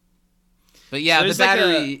 But yeah, So the there's like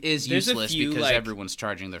battery a- is there's a useless few, because like, everyone's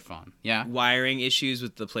charging their phone. Yeah. Wiring issues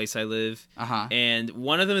with the place I live. Uh-huh. And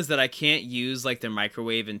one of them is that I can't use like their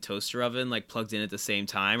microwave and toaster oven like plugged in at the same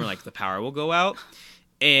time, or like the power will go out.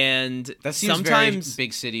 And That seems sometimes very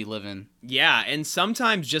big city living. yeah, and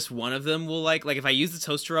sometimes just one of them will like if I use the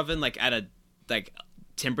toaster oven like at a like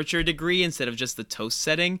temperature degree instead of just the toast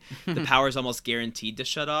setting, the power is almost guaranteed to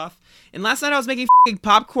shut off. And last night I was making f***ing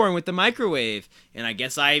popcorn with the microwave, and I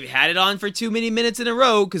guess I had it on for too many minutes in a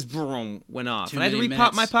row because boom, went off. Too And I had to many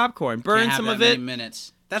repop minutes. my popcorn, burn Can't have some that of many it,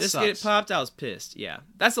 minutes. That just sucks. get it popped. I was pissed. Yeah,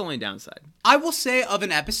 that's the only downside. I will say, of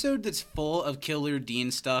an episode that's full of Killer Dean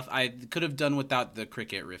stuff, I could have done without the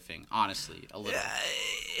cricket riffing, honestly, a little.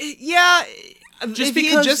 Yeah, if he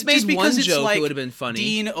had just made one it's joke, like it would have been funny.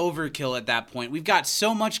 Dean overkill at that point. We've got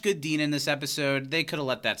so much good Dean in this episode, they could have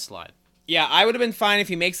let that slide. Yeah, I would have been fine if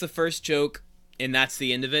he makes the first joke and that's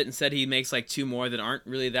the end of it. Instead, he makes like two more that aren't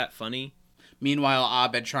really that funny. Meanwhile,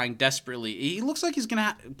 Abed trying desperately. He looks like he's going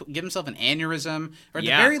to give himself an aneurysm, or at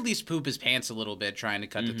Yeah. the very least poop his pants a little bit trying to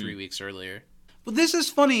cut to 3 weeks earlier. But this is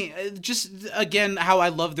funny. Just, again, how I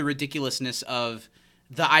love the ridiculousness of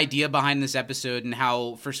the idea behind this episode and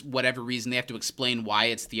how, for whatever reason, they have to explain why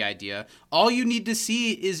it's the idea. All you need to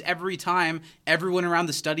see is every time everyone around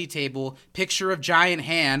the study table, picture of giant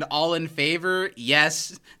hand, all in favor,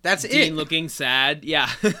 yes, that's Dean it. looking sad.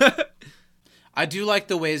 Yeah. I do like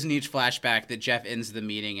the ways in each flashback that Jeff ends the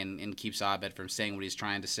meeting and keeps Abed from saying what he's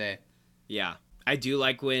trying to say. Yeah. I do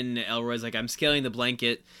like when Elroy's like, I'm scaling the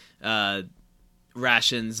blanket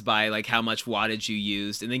rations by like how much wattage you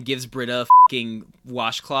used, and then gives Britta a fucking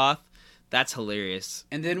washcloth. That's hilarious.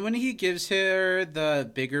 And then when he gives her the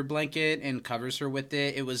bigger blanket and covers her with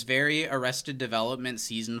it, it was very Arrested Development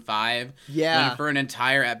Season 5. Yeah. When for an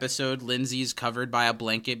entire episode, Lindsay's covered by a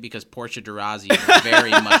blanket because Portia de Rossi is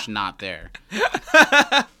very much not there.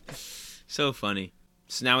 So funny.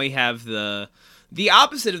 So now we have the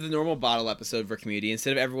opposite of the normal bottle episode for Community.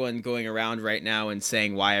 Instead of everyone going around right now and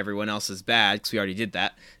saying why everyone else is bad, because we already did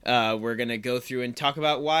that, we're going to go through and talk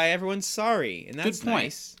about why everyone's sorry. And that's Good point.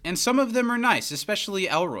 nice. And some of them are nice, especially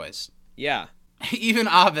Elroy's. Yeah. Even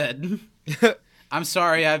Abed. I'm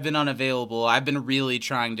sorry I've been unavailable. I've been really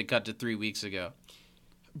trying to cut to 3 weeks ago.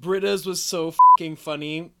 Britta's was so fucking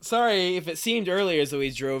funny. Sorry if it seemed earlier as though he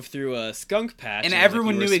drove through a skunk patch. And like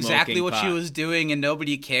everyone you were knew exactly smoking what she pot. was doing and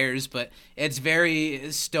nobody cares, but it's very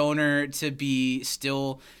stoner to be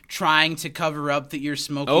still trying to cover up that you're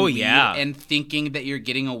smoking weed yeah. and thinking that you're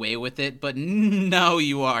getting away with it, but no,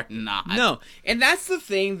 you are not. No, and that's the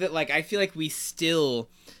thing that like I feel like we still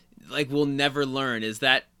like will never learn is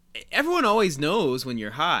that everyone always knows when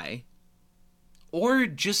you're high. Or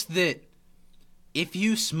just that if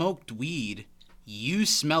you smoked weed, you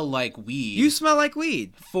smell like weed You smell like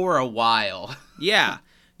weed. for a while. Yeah.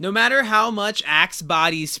 No matter how much Axe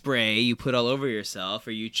body spray you put all over yourself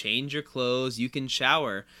or you change your clothes, you can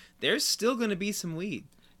shower, there's still going to be some weed.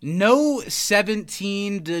 No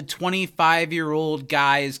 17 to 25-year-old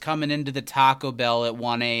guy is coming into the Taco Bell at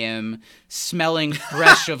 1 a.m. smelling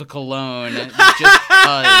fresh of cologne just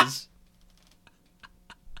because.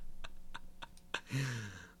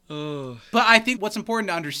 Oh. But I think what's important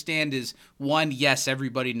to understand is, one, yes,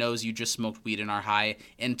 everybody knows you just smoked weed and are high,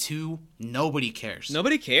 and two, nobody cares.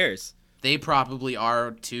 Nobody cares. They probably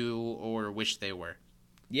are too, or wish they were.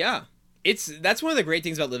 Yeah. That's one of the great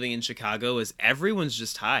things about living in Chicago is everyone's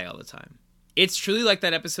just high all the time. It's truly like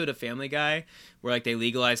that episode of Family Guy where like they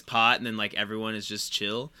legalize pot and then like everyone is just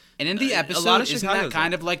chill. And in the A episode, lot of isn't Chicago's that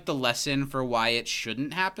kind of like the lesson for why it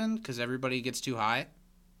shouldn't happen? Because everybody gets too high?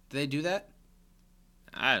 Do they do that?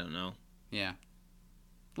 I don't know. Yeah.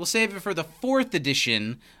 We'll save it for the 4th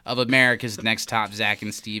edition of America's Next Top Zach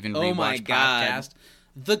and Steven Oh my Rewatch God. Podcast.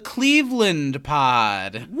 The Cleveland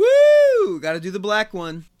Pod. Woo! Gotta do the black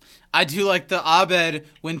one. I do like the Abed.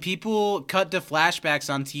 When people cut to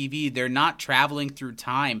flashbacks on TV, they're not traveling through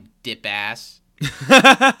time, dip ass.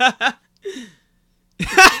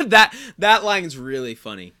 That line's really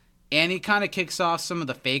funny. And he kind of kicks off some of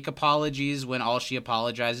the fake apologies when all she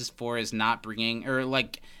apologizes for is not bringing, or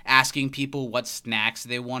like asking people what snacks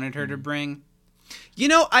they wanted her to bring. You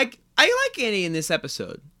know, I like Annie in this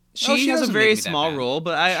episode. She has a doesn't very make me that small bad. role,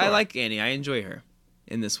 but I Sure. like Annie. I enjoy her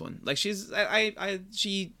in this one. Like she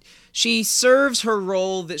serves her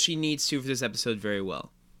role that she needs to for this episode very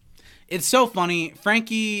well. It's so funny.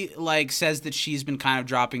 Frankie like says that she's been kind of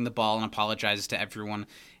dropping the ball and apologizes to everyone.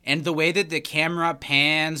 And the way that the camera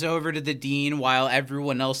pans over to the dean while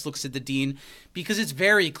everyone else looks at the dean, because it's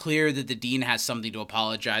very clear that the dean has something to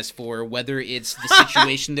apologize for, whether it's the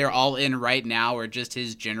situation they're all in right now or just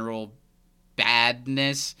his general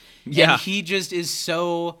badness. Yeah. And he just is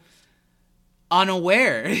so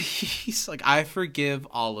unaware. He's like, I forgive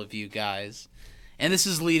all of you guys. And this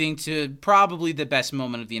is leading to probably the best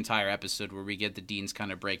moment of the entire episode, where we get the dean's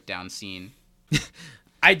kind of breakdown scene.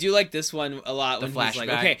 I do like this one a lot The when he's like,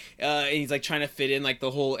 flashback. okay, and he's like trying to fit in like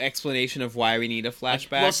the whole explanation of why we need a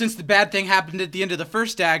flashback. Well, since the bad thing happened at the end of the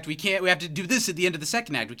first act, we have to do this at the end of the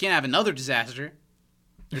second act. We can't have another disaster.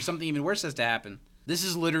 Or something even worse has to happen. This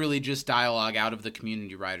is literally just dialogue out of the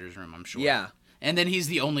community writer's room, I'm sure. Yeah. And then he's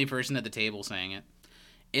the only person at the table saying it.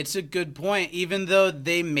 It's a good point. Even though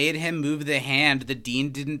they made him move the hand, the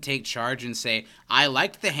dean didn't take charge and say, I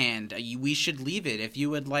liked the hand. We should leave it. If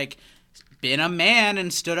you had, like, been a man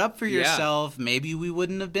and stood up for Yeah. yourself, maybe we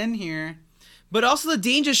wouldn't have been here. But also the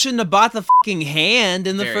dean just shouldn't have bought the fucking hand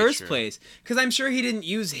in the Very first true. place. Because I'm sure he didn't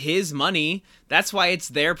use his money. That's why it's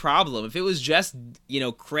their problem. If it was just,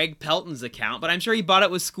 Craig Pelton's account, but I'm sure he bought it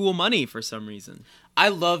with school money for some reason. I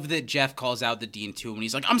love that Jeff calls out the dean too when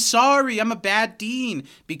he's like, I'm sorry, I'm a bad dean.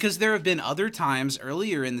 Because there have been other times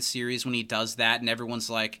earlier in the series when he does that and everyone's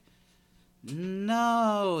like,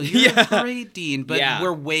 no, you're Yeah. a great dean. But Yeah.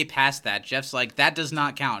 we're way past that. Jeff's like, that does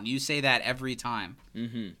not count. You say that every time.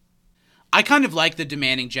 Mm-hmm. I kind of like the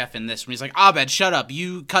demanding Jeff in this when he's like, Abed, shut up.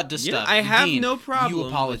 You cut to stuff. I have Dean, no problem. You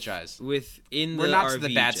apologize. with in the We're not RV, to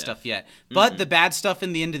the bad Jeff. stuff yet. But the bad stuff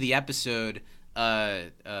in the end of the episode,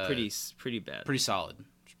 Pretty bad. pretty solid.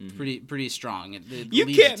 Pretty strong. It You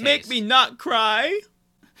leaves a can't make taste. me not cry.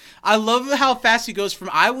 I love how fast he goes from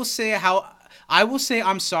I will say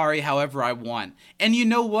I'm sorry however I want. And you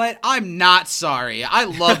know what? I'm not sorry. I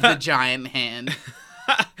love the giant hand.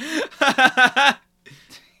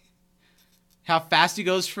 How fast he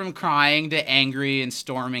goes from crying to angry and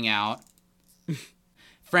storming out.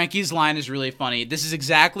 Frankie's line is really funny. This is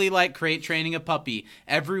exactly like crate training a puppy.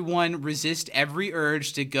 Everyone resist every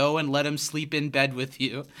urge to go and let him sleep in bed with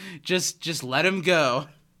you. Just let him go.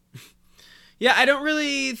 Yeah, I don't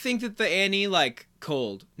really think that the Annie,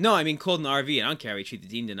 cold. No, I mean cold in the RV. I don't care how we treat the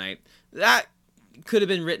dean tonight. That could have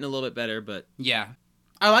been written a little bit better, but... Yeah.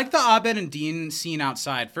 I like the Abed and Dean scene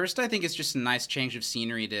outside. First, I think it's just a nice change of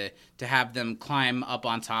scenery to have them climb up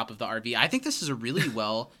on top of the RV. I think this is a really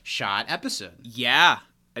well shot episode. Yeah,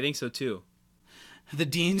 I think so too. The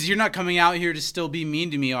Deans, you're not coming out here to still be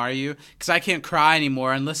mean to me, are you? Because I can't cry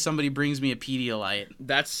anymore unless somebody brings me a Pedialyte.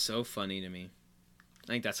 That's so funny to me. I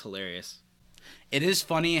think that's hilarious. It is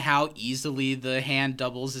funny how easily the hand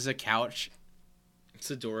doubles as a couch.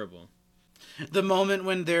 It's adorable. The moment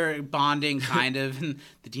when they're bonding, kind of, and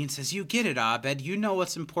the dean says, you get it, Abed. You know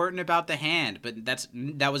what's important about the hand. But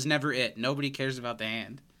that was never it. Nobody cares about the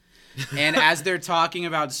hand. And as they're talking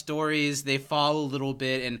about stories, they fall a little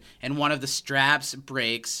bit, and one of the straps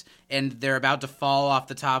breaks, and they're about to fall off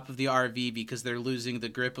the top of the RV because they're losing the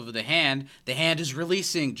grip of the hand. The hand is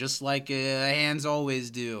releasing, just like hands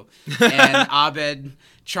always do. And Abed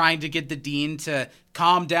trying to get the dean to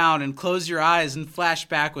calm down and close your eyes and flash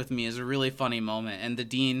back with me is a really funny moment. And the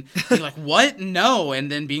dean being like, what? No. And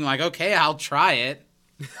then being like, okay, I'll try it.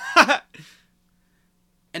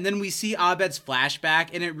 And then we see Abed's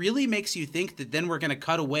flashback, and it really makes you think that then we're going to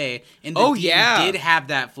cut away, and the dean did have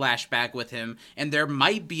that flashback with him, and there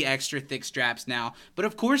might be extra thick straps now. But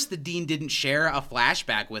of course the dean didn't share a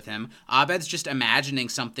flashback with him. Abed's just imagining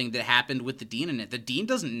something that happened with the dean in it. The dean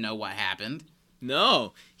doesn't know what happened.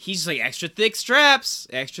 No, he's like, extra thick straps,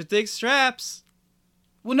 extra thick straps.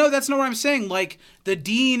 Well, no, that's not what I'm saying. Like, the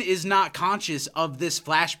dean is not conscious of this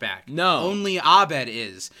flashback. No. Only Abed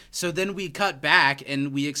is. So then we cut back,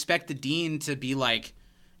 and we expect the dean to be like,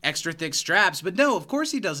 extra thick straps. But no, of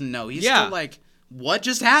course he doesn't know. He's still like, what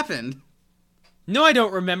just happened? No, I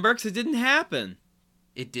don't remember, because it didn't happen.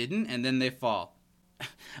 It didn't, and then they fall.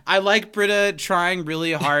 I like Britta trying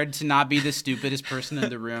really hard to not be the stupidest person in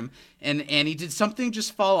the room. And Annie, did something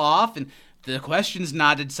just fall off? And the question's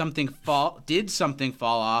not did something fall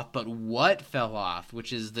off, but what fell off?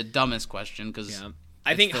 Which is the dumbest question because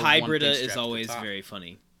I think high Britta is always very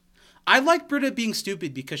funny. I like Britta being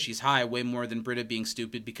stupid because she's high way more than Britta being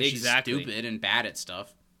stupid because she's stupid and bad at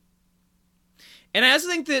stuff. And I also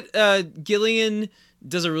think that Gillian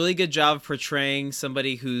does a really good job of portraying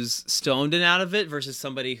somebody who's stoned and out of it versus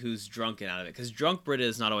somebody who's drunk and out of it. Because drunk Britta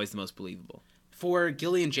is not always the most believable. For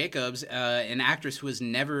Gillian Jacobs, an actress who has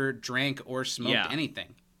never drank or smoked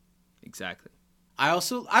anything. Exactly. I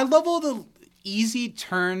love all the easy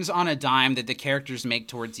turns on a dime that the characters make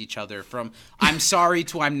towards each other. From I'm sorry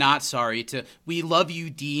to I'm not sorry to we love you,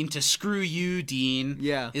 Dean, to screw you, Dean.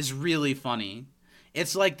 Yeah. Is really funny.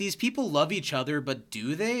 It's like these people love each other, but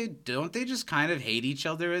do they? Don't they just kind of hate each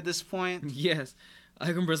other at this point? Yes.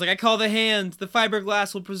 Umbra's like, I call the hand. The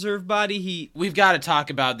fiberglass will preserve body heat. We've got to talk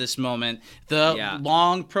about this moment. The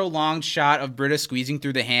long, prolonged shot of Britta squeezing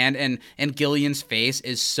through the hand and Gillian's face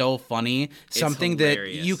is so funny. Something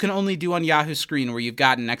that you can only do on Yahoo Screen where you've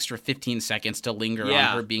got an extra 15 seconds to linger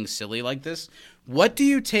on her being silly like this. What do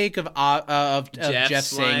you take of Jeff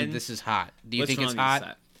saying this is hot? Do you think it's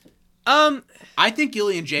hot? I think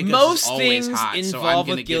Gillian Jacobs most is always things hot, involved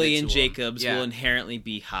with Gillian Jacobs will inherently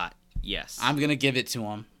be hot. Yes. I'm going to give it to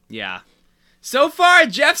him. Yeah. So far,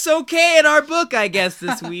 Jeff's okay in our book, I guess,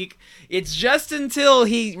 this week. It's just until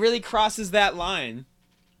he really crosses that line.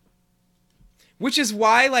 Which is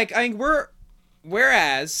why, like, I mean,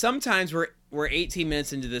 whereas sometimes we're 18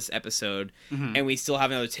 minutes into this episode and we still have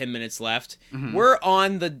another 10 minutes left. We're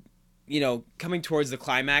on the, coming towards the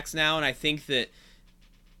climax now, and I think that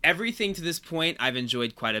everything to this point I've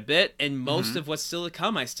enjoyed quite a bit, and most of what's still to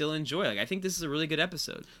come I still enjoy. Like, I think this is a really good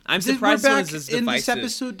episode. I'm surprised we're back this in this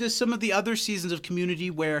episode to some of the other seasons of Community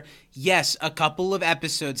where, yes, a couple of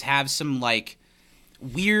episodes have some, like,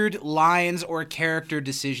 weird lines or character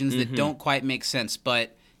decisions that don't quite make sense,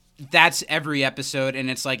 but that's every episode,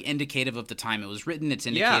 and it's, like, indicative of the time it was written. It's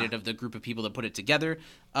indicative of the group of people that put it together.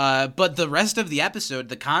 But the rest of the episode,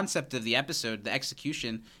 the concept of the episode, the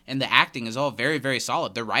execution, and the acting is all very, very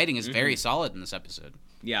solid. The writing is very solid in this episode.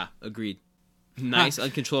 Yeah, agreed. Nice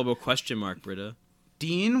uncontrollable question mark, Britta.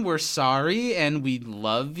 Dean, we're sorry, and we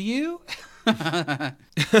love you. And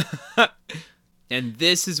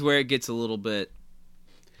this is where it gets a little bit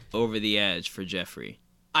over the edge for Jeffrey.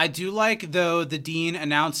 I do like, though, the Dean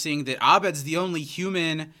announcing that Abed's the only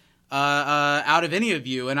human out of any of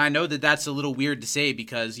you, and I know that that's a little weird to say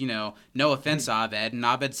because, no offense, Abed, and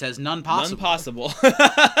Abed says none possible. None possible.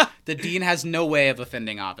 The Dean has no way of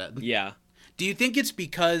offending Abed. Yeah. Do you think it's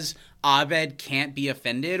because Abed can't be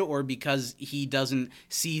offended, or because he doesn't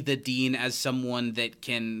see the Dean as someone that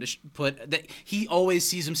can that he always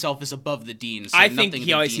sees himself as above the Dean? So I think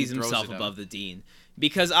he always sees himself above the Dean.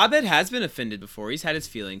 Because Abed has been offended before. He's had his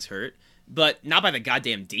feelings hurt. But not by the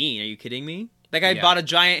goddamn Dean. Are you kidding me? That guy bought a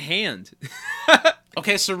giant hand.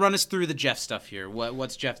 Okay, so run us through the Jeff stuff here.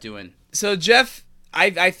 What's Jeff doing? So Jeff,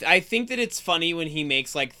 I think that it's funny when he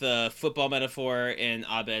makes, like, the football metaphor and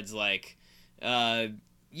Abed's like,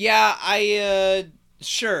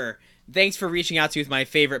 sure. Thanks for reaching out to me with my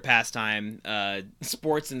favorite pastime,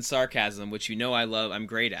 sports and sarcasm, which I love. I'm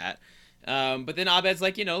great at. But then Abed's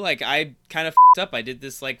like, I kind of f***ed up. I did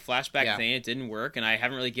this, like, flashback thing. It didn't work, and I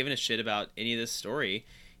haven't really given a shit about any of this story.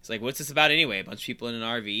 He's like, what's this about anyway? A bunch of people in an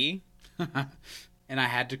RV? And I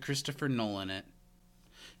had to Christopher Nolan it.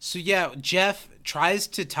 So, yeah, Jeff tries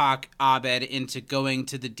to talk Abed into going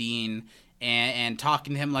to the Dean and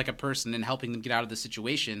talking to him like a person and helping him get out of the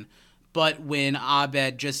situation. But when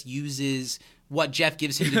Abed just uses what Jeff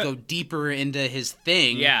gives him to go deeper into his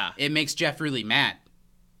thing, it makes Jeff really mad.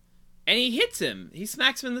 And he hits him. He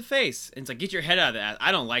smacks him in the face. And it's like, get your head out of that.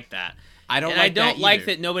 I don't like that. I don't like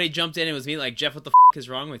that nobody jumped in and was me like, Jeff, what the is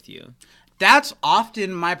wrong with you? That's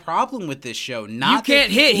often my problem with this show. You can't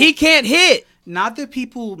hit. He can't hit. Not that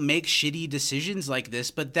people make shitty decisions like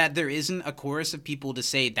this, but that there isn't a chorus of people to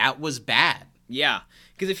say that was bad. Yeah.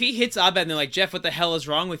 Because if he hits Abed and they're like, Jeff, what the hell is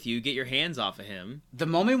wrong with you? Get your hands off of him. The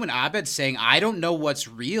moment when Abed's saying, I don't know what's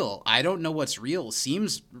real,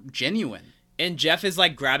 seems genuine. And Jeff is,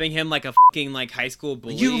 like, grabbing him like a fucking, like, high school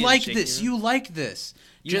bully. You like this. You like this.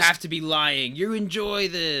 You have to be lying. You enjoy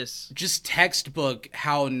this. Just textbook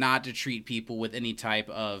how not to treat people with any type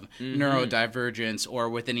of neurodivergence or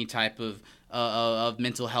with any type of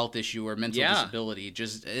mental health issue or mental disability.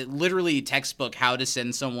 Just literally textbook how to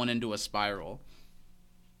send someone into a spiral.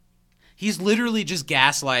 He's literally just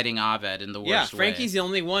gaslighting Abed in the worst way. Yeah, Frankie's the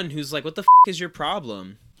only one who's like, what the is your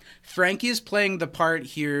problem? Frankie is playing the part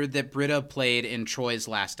here that Britta played in Troy's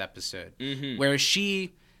last episode, where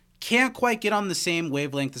she can't quite get on the same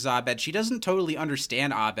wavelength as Abed. She doesn't totally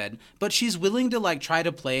understand Abed, but she's willing to like try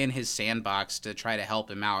to play in his sandbox to try to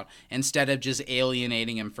help him out instead of just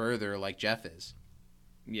alienating him further like Jeff is.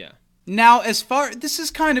 Yeah. Now, this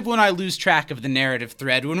is kind of when I lose track of the narrative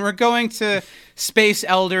thread. When we're going to Space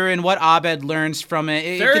Elder and what Abed learns from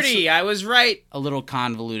it. 30, I was right. A little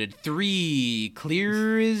convoluted. 3,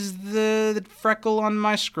 clear is the freckle on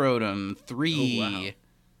my scrotum. 3. Oh, wow.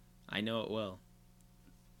 I know it well.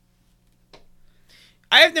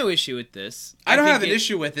 I have no issue with this. I don't have an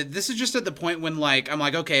issue with it. This is just at the point when, like, I'm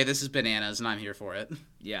like, okay, this is bananas, and I'm here for it.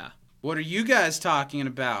 Yeah. What are you guys talking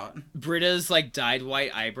about? Britta's, like, dyed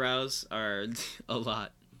white eyebrows are a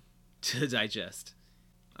lot to digest.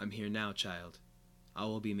 I'm here now, child. I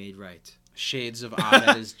will be made right. Shades of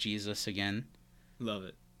Abed as Jesus again. Love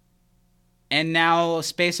it. And now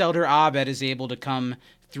Space Elder Abed is able to come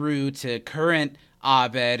through to current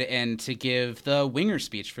Abed and to give the winger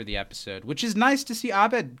speech for the episode, which is nice to see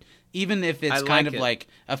Abed, even if it's kind of like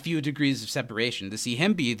a few degrees of separation, to see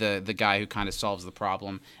him be the guy who kind of solves the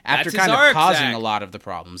problem after kind of causing a lot of the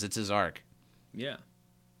problems. It's his arc. Yeah.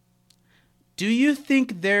 Do you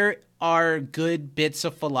think there are good bits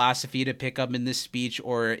of philosophy to pick up in this speech,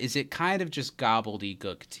 or is it kind of just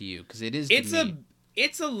gobbledygook to you? Because it is to me.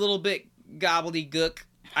 It's a little bit gobbledygook.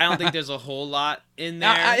 I don't think there's a whole lot in there.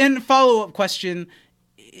 And follow-up question,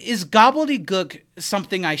 is gobbledygook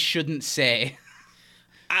something I shouldn't say?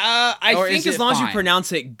 I think as long as you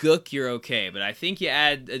pronounce it gook, you're okay. But I think you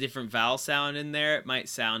add a different vowel sound in there, it might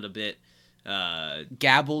sound a bit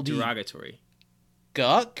derogatory.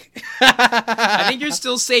 Gook? I think you're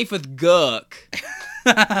still safe with gook.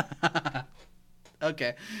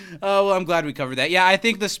 Okay. Well, I'm glad we covered that. Yeah, I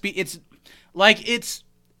think it's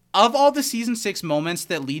of all the season 6 moments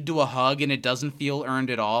that lead to a hug and it doesn't feel earned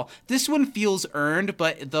at all, this one feels earned,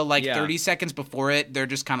 but the 30 seconds before it, they're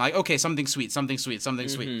just kind of like, okay, something sweet.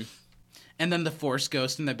 And then the Force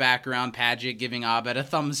Ghost in the background, Padgett giving Abed a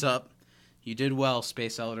thumbs up. You did well,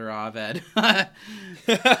 Space Elder Abed.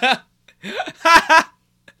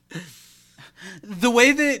 The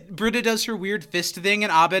way that Britta does her weird fist thing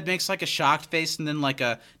and Abed makes like a shocked face and then like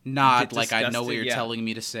a nod, like I know what you're telling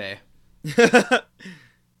me to say.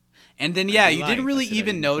 And then, yeah, you didn't really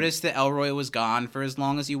even notice that Elroy was gone for as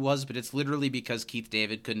long as he was, but it's literally because Keith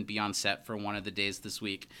David couldn't be on set for one of the days this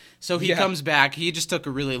week. So he comes back. He just took a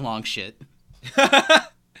really long shit.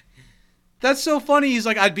 That's so funny. He's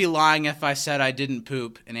like, I'd be lying if I said I didn't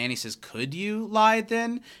poop. And Annie says, could you lie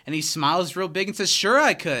then? And he smiles real big and says, sure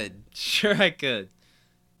I could. Sure I could.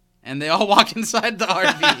 And they all walk inside the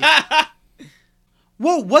RV.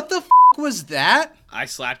 Whoa, what the was that? I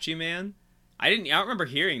slapped you, man. I don't remember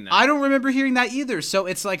hearing that. I don't remember hearing that either. So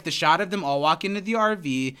it's like the shot of them all walk into the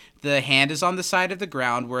RV. The hand is on the side of the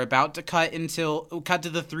ground. We're about to cut to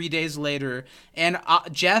the 3 days later. And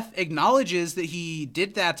Jeff acknowledges that he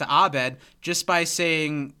did that to Abed just by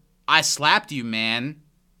saying, I slapped you, man.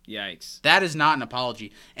 Yikes. That is not an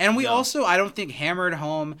apology. And we also, I don't think, hammered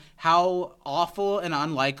home how awful and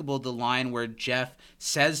unlikable the line where Jeff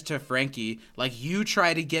says to Frankie, like, you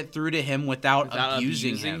try to get through to him without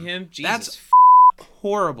abusing him. Jesus. That's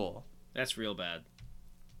horrible. That's real bad.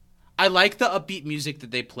 I like the upbeat music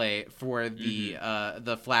that they play for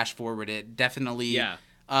the flash forward. It definitely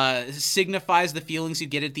signifies the feelings you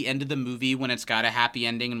get at the end of the movie when it's got a happy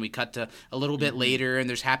ending and we cut to a little bit later and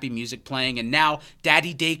there's happy music playing, and now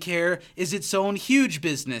Daddy Daycare is its own huge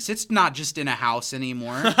business. It's not just in a house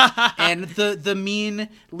anymore. And the mean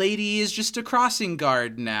lady is just a crossing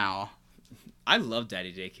guard now. I love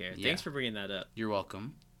Daddy Daycare. Thanks for bringing that up. You're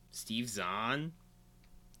welcome. Steve Zahn.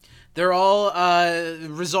 They're all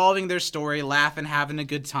resolving their story, laughing, having a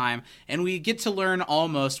good time, and we get to learn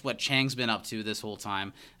almost what Chang's been up to this whole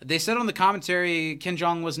time. They said on the commentary Ken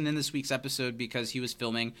Jeong wasn't in this week's episode because he was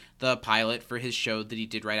filming the pilot for his show that he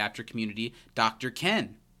did right after Community, Dr.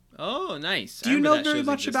 Ken. Oh, nice. Do you know very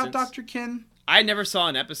much about Dr. Ken? I never saw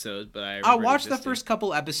an episode, but I watched the first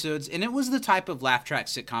couple episodes, and it was the type of laugh track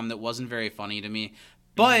sitcom that wasn't very funny to me.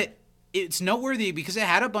 But it's noteworthy because it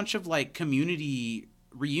had a bunch of like community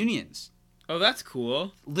reunions. Oh, that's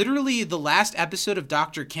cool. Literally, the last episode of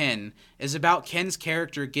Dr. Ken is about Ken's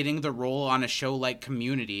character getting the role on a show like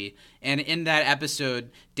Community. And in that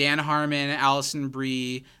episode, Dan Harmon, Allison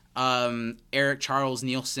Brie, Eric Charles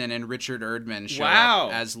Nielsen, and Richard Erdman show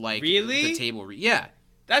up as like the table. Yeah.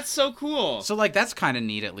 That's so cool. So like that's kind of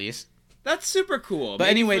neat at least. That's super cool. But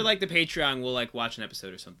maybe anyway, for like the Patreon, we'll like watch an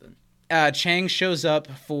episode or something. Chang shows up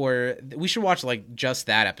for. We should watch like just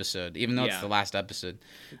that episode, even though it's Yeah. the last episode.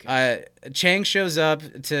 Okay. Chang shows up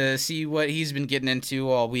to see what he's been getting into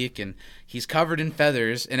all week, and he's covered in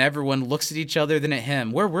feathers. And everyone looks at each other, then at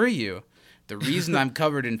him. Where were you? The reason I'm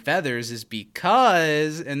covered in feathers is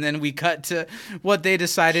because, and then we cut to what they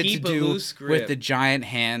decided Keep a to do loose grip. with the giant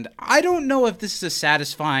hand. I don't know if this is a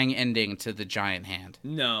satisfying ending to the giant hand.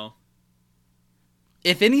 No.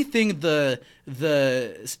 If anything, the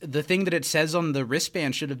thing that it says on the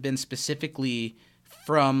wristband should have been specifically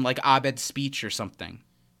from like Abed's speech or something.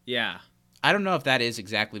 Yeah. I don't know if that is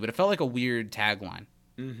exactly, but it felt like a weird tagline.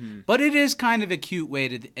 Mm-hmm. But it is kind of a cute way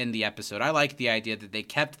to end the episode. I like the idea that they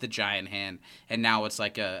kept the giant hand and now it's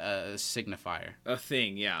like a signifier. A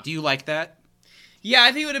thing, yeah. Do you like that? Yeah,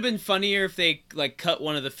 I think it would have been funnier if they like cut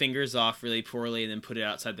one of the fingers off really poorly and then put it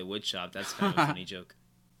outside the wood shop. That's kind of a funny joke.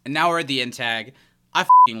 And now we're at the end tag. I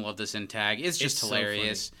f***ing love this end tag. It's just It's so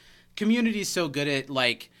hilarious. Community's so good at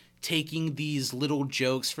like taking these little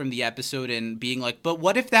jokes from the episode and being like, but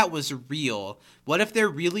what if that was real? What if there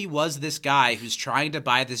really was this guy who's trying to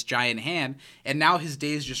buy this giant hand and now his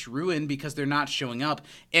day is just ruined because they're not showing up?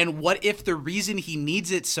 And what if the reason he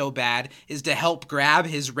needs it so bad is to help grab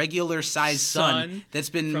his regular sized son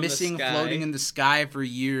that's been from the missing sky. floating in the sky for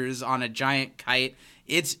years on a giant kite?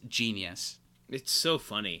 It's genius. It's so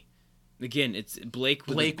funny. Again, it's Blake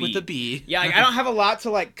with a B. Yeah, like, I don't have a lot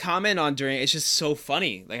to like comment on during it. It's just so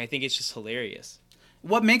funny. Like I think it's just hilarious.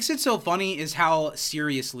 What makes it so funny is how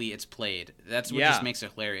seriously it's played. That's what Yeah. just makes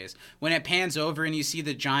it hilarious. When it pans over and you see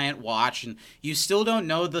the giant watch and you still don't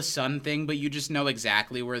know the sun thing, but you just know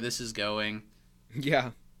exactly where this is going.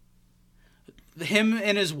 Yeah. Him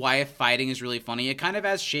and his wife fighting is really funny. It kind of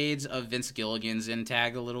has shades of Vince Gilligan's in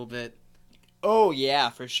tag a little bit. Oh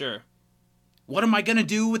yeah, for sure. What am I going to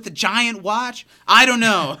do with the giant watch? I don't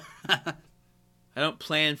know. I don't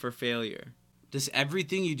plan for failure. Does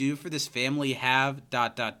everything you do for this family have ...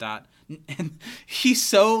 And he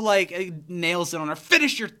so like nails it on her.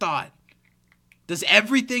 Finish your thought. Does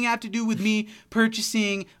everything have to do with me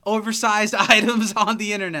purchasing oversized items on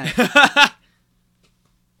the internet?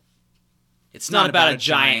 It's not about a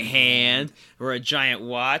giant hand or a giant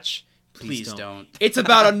watch. Please don't. It's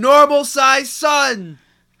about a normal-sized son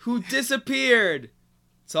who disappeared.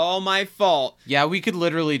 It's all my fault. Yeah, we could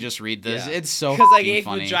literally just read this. Yeah. It's so Because I f***ing gave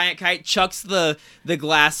funny. the giant kite, chucks the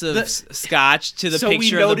glass of scotch to the So we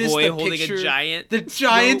picture of the noticed boy the holding picture- a giant. The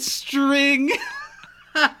giant Nope. string.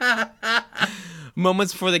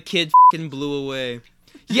 Moments before the kid f***ing blew away.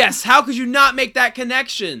 Yes, how could you not make that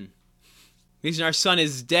connection? Reason our son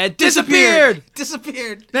is dead. Disappeared!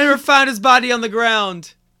 Disappeared. Never found his body on the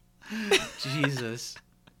ground. Jesus.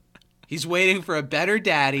 He's waiting for a better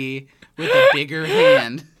daddy with a bigger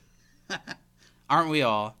hand. Aren't we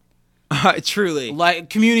all? Truly. Like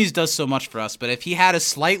Communities does so much for us, but if he had a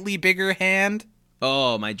slightly bigger hand,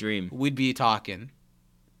 Oh, my dream. we'd be talking.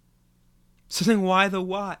 So then why the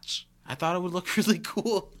watch? I thought it would look really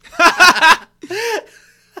cool.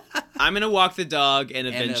 I'm going to walk the dog and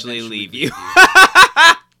eventually leave you.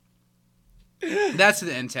 That's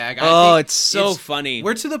the end tag. Oh, think it's so funny.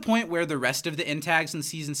 We're to the point where the rest of the end tags in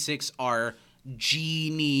season 6 are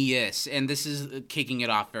genius, and this is kicking it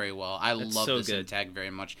off very well. I love so this good. end tag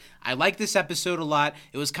very much. I like this episode a lot.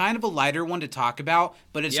 It was kind of a lighter one to talk about,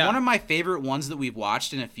 but it's Yeah. one of my favorite ones that we've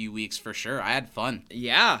watched in a few weeks for sure. I had fun.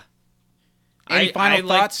 Yeah. Any final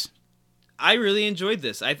thoughts? I really enjoyed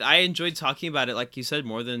this. I enjoyed talking about it, like you said,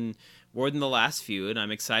 more than the last few, and I'm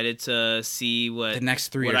excited to see what The next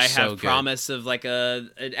 3 what are I so have good. promise of like an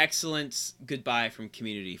excellent goodbye from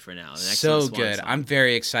Community for now. An So excellent swan good. song. I'm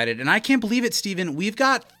very excited. And I can't believe it, Steven. We've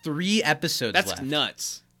got 3 episodes That's left.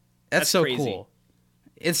 nuts. That's so crazy. cool.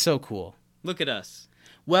 It's so cool. Look at us.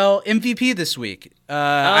 Well, MVP this week.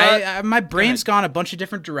 My brain's gone a bunch of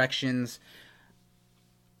different directions.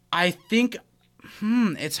 I think,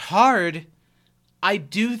 it's hard. I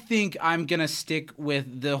do think I'm going to stick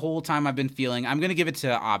with the whole time I've been feeling. I'm going to give it to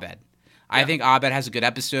Abed. I think Abed has a good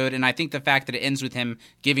episode, and I think the fact that it ends with him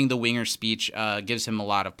giving the winger speech gives him a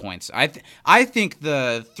lot of points. I think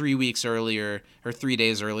the 3 weeks earlier, or 3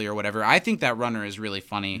 days earlier, or whatever, I think that runner is really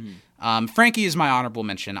funny. Frankie is my honorable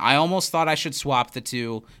mention. I almost thought I should swap the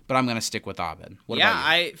two, but I'm going to stick with Abed. What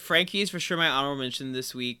about you? Frankie is for sure my honorable mention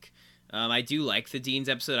this week. I do like the Dean's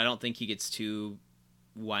episode. I don't think he gets too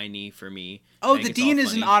whiny for me. Oh, I think the it's all Dean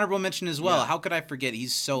is an funny. honorable mention as well. Yeah. How could I forget?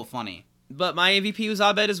 He's so funny. But my MVP was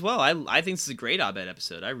Abed as well. I think this is a great Abed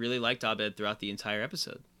episode. I really liked Abed throughout the entire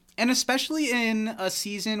episode. And especially in a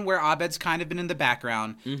season where Abed's kind of been in the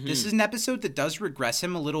background, this is an episode that does regress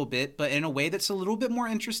him a little bit, but in a way that's a little bit more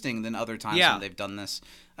interesting than other times when they've done this.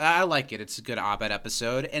 I like it. It's a good Abed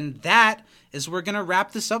episode. And that is we're going to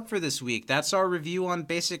wrap this up for this week. That's our review on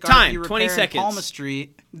Basic RV Repair 20 seconds. in Palma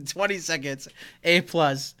Street. 20 seconds. A+.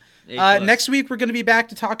 Next week, we're going to be back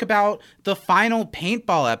to talk about the final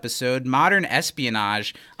paintball episode, Modern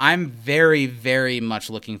Espionage. I'm very, very much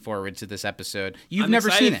looking forward to this episode. You've never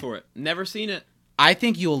seen it. For it. Never seen it. I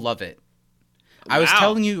think you'll love it. I was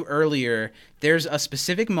telling you earlier, there's a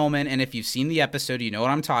specific moment, and if you've seen the episode, you know what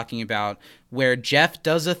I'm talking about, where Jeff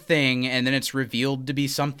does a thing, and then it's revealed to be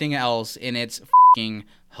something else, and it's f***ing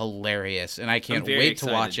hilarious. And I can't wait to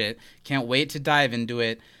watch it. Can't wait to dive into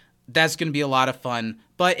it. That's going to be a lot of fun.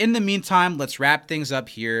 But in the meantime, let's wrap things up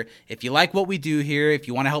here. If you like what we do here, if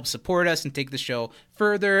you want to help support us and take the show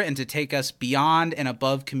further and to take us beyond and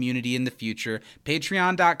above community in the future,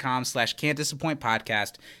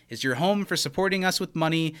 patreon.com/can'tdisappointpodcast is your home for supporting us with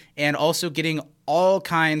money and also getting all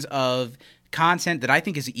kinds of content that I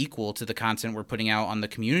think is equal to the content we're putting out on the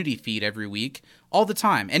community feed every week, all the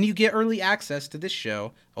time. And you get early access to this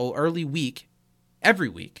show, every week. Every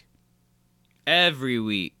week.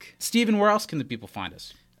 Steven, where else can the people find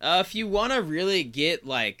us? If you want to really get,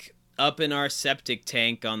 like, up in our septic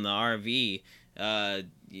tank on the RV,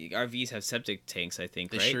 RVs have septic tanks, I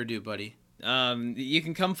think, right? They sure do, buddy. You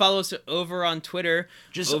can come follow us over on Twitter.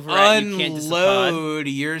 Just over unload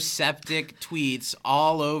your septic tweets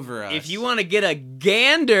all over us. If you want to get a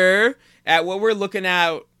gander at what we're looking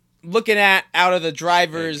at out of the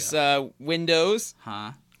driver's windows.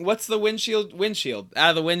 Huh? What's the windshield? Out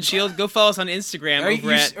of the windshield. Go follow us on Instagram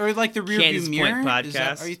or like the rear view mirror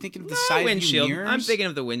podcast. Are you thinking of the side windshield? view mirrors? I'm thinking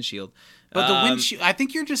of the windshield. But the windshield, I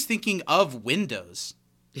think you're just thinking of windows.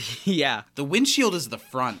 Yeah. The windshield is the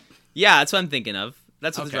front. Yeah, that's what I'm thinking of.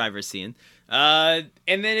 That's what the driver's seeing. And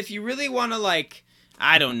then if you really want to, like,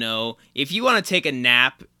 I don't know, if you want to take a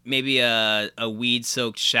nap, maybe a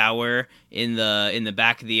weed-soaked shower in the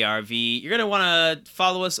back of the RV, you're going to want to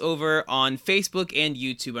follow us over on Facebook and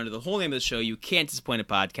YouTube under the whole name of the show, You Can't Disappoint a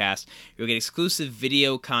Podcast. You'll get exclusive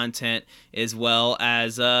video content as well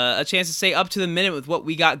as a chance to stay up to the minute with what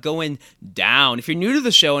we got going down. If you're new to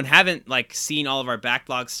the show and haven't, like, seen all of our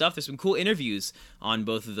backlog stuff, there's some cool interviews on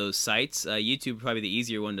both of those sites. YouTube probably the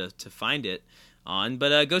easier one to find it on,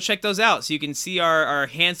 but go check those out so you can see our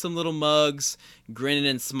handsome little mugs grinning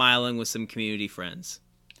and smiling with some community friends.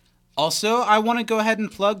 Also, I want to go ahead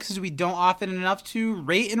and plug, because we don't often enough, to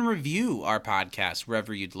rate and review our podcast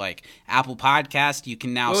wherever you'd like. Apple Podcast, you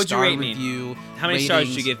can now star review. How many stars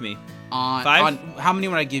did you give me? 5? How many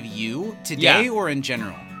would I give you today or in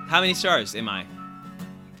general? How many stars am I?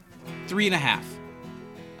 3.5.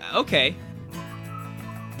 Okay.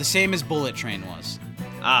 The same as Bullet Train was.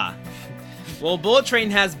 Well, Bullet Train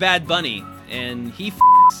has Bad Bunny, and he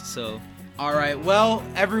so... All right, well,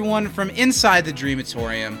 everyone from inside the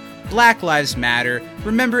Dreamatorium, Black Lives Matter.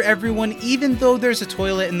 Remember, everyone, even though there's a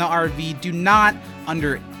toilet in the RV, do not,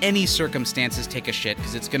 under any circumstances, take a shit,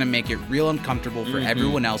 because it's going to make it real uncomfortable for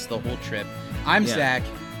everyone else the whole trip. I'm Zach.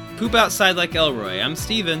 Poop outside like Elroy. I'm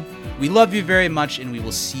Steven. We love you very much, and we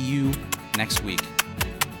will see you next week.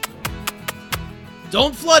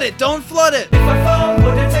 Don't flood it! Don't flood it! If I fall,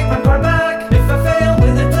 would you take my car back? If I fail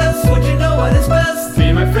with a test, would you know what is best?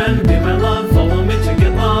 Be my friend, be my love, follow me to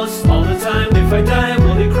get lost all the time. If I die,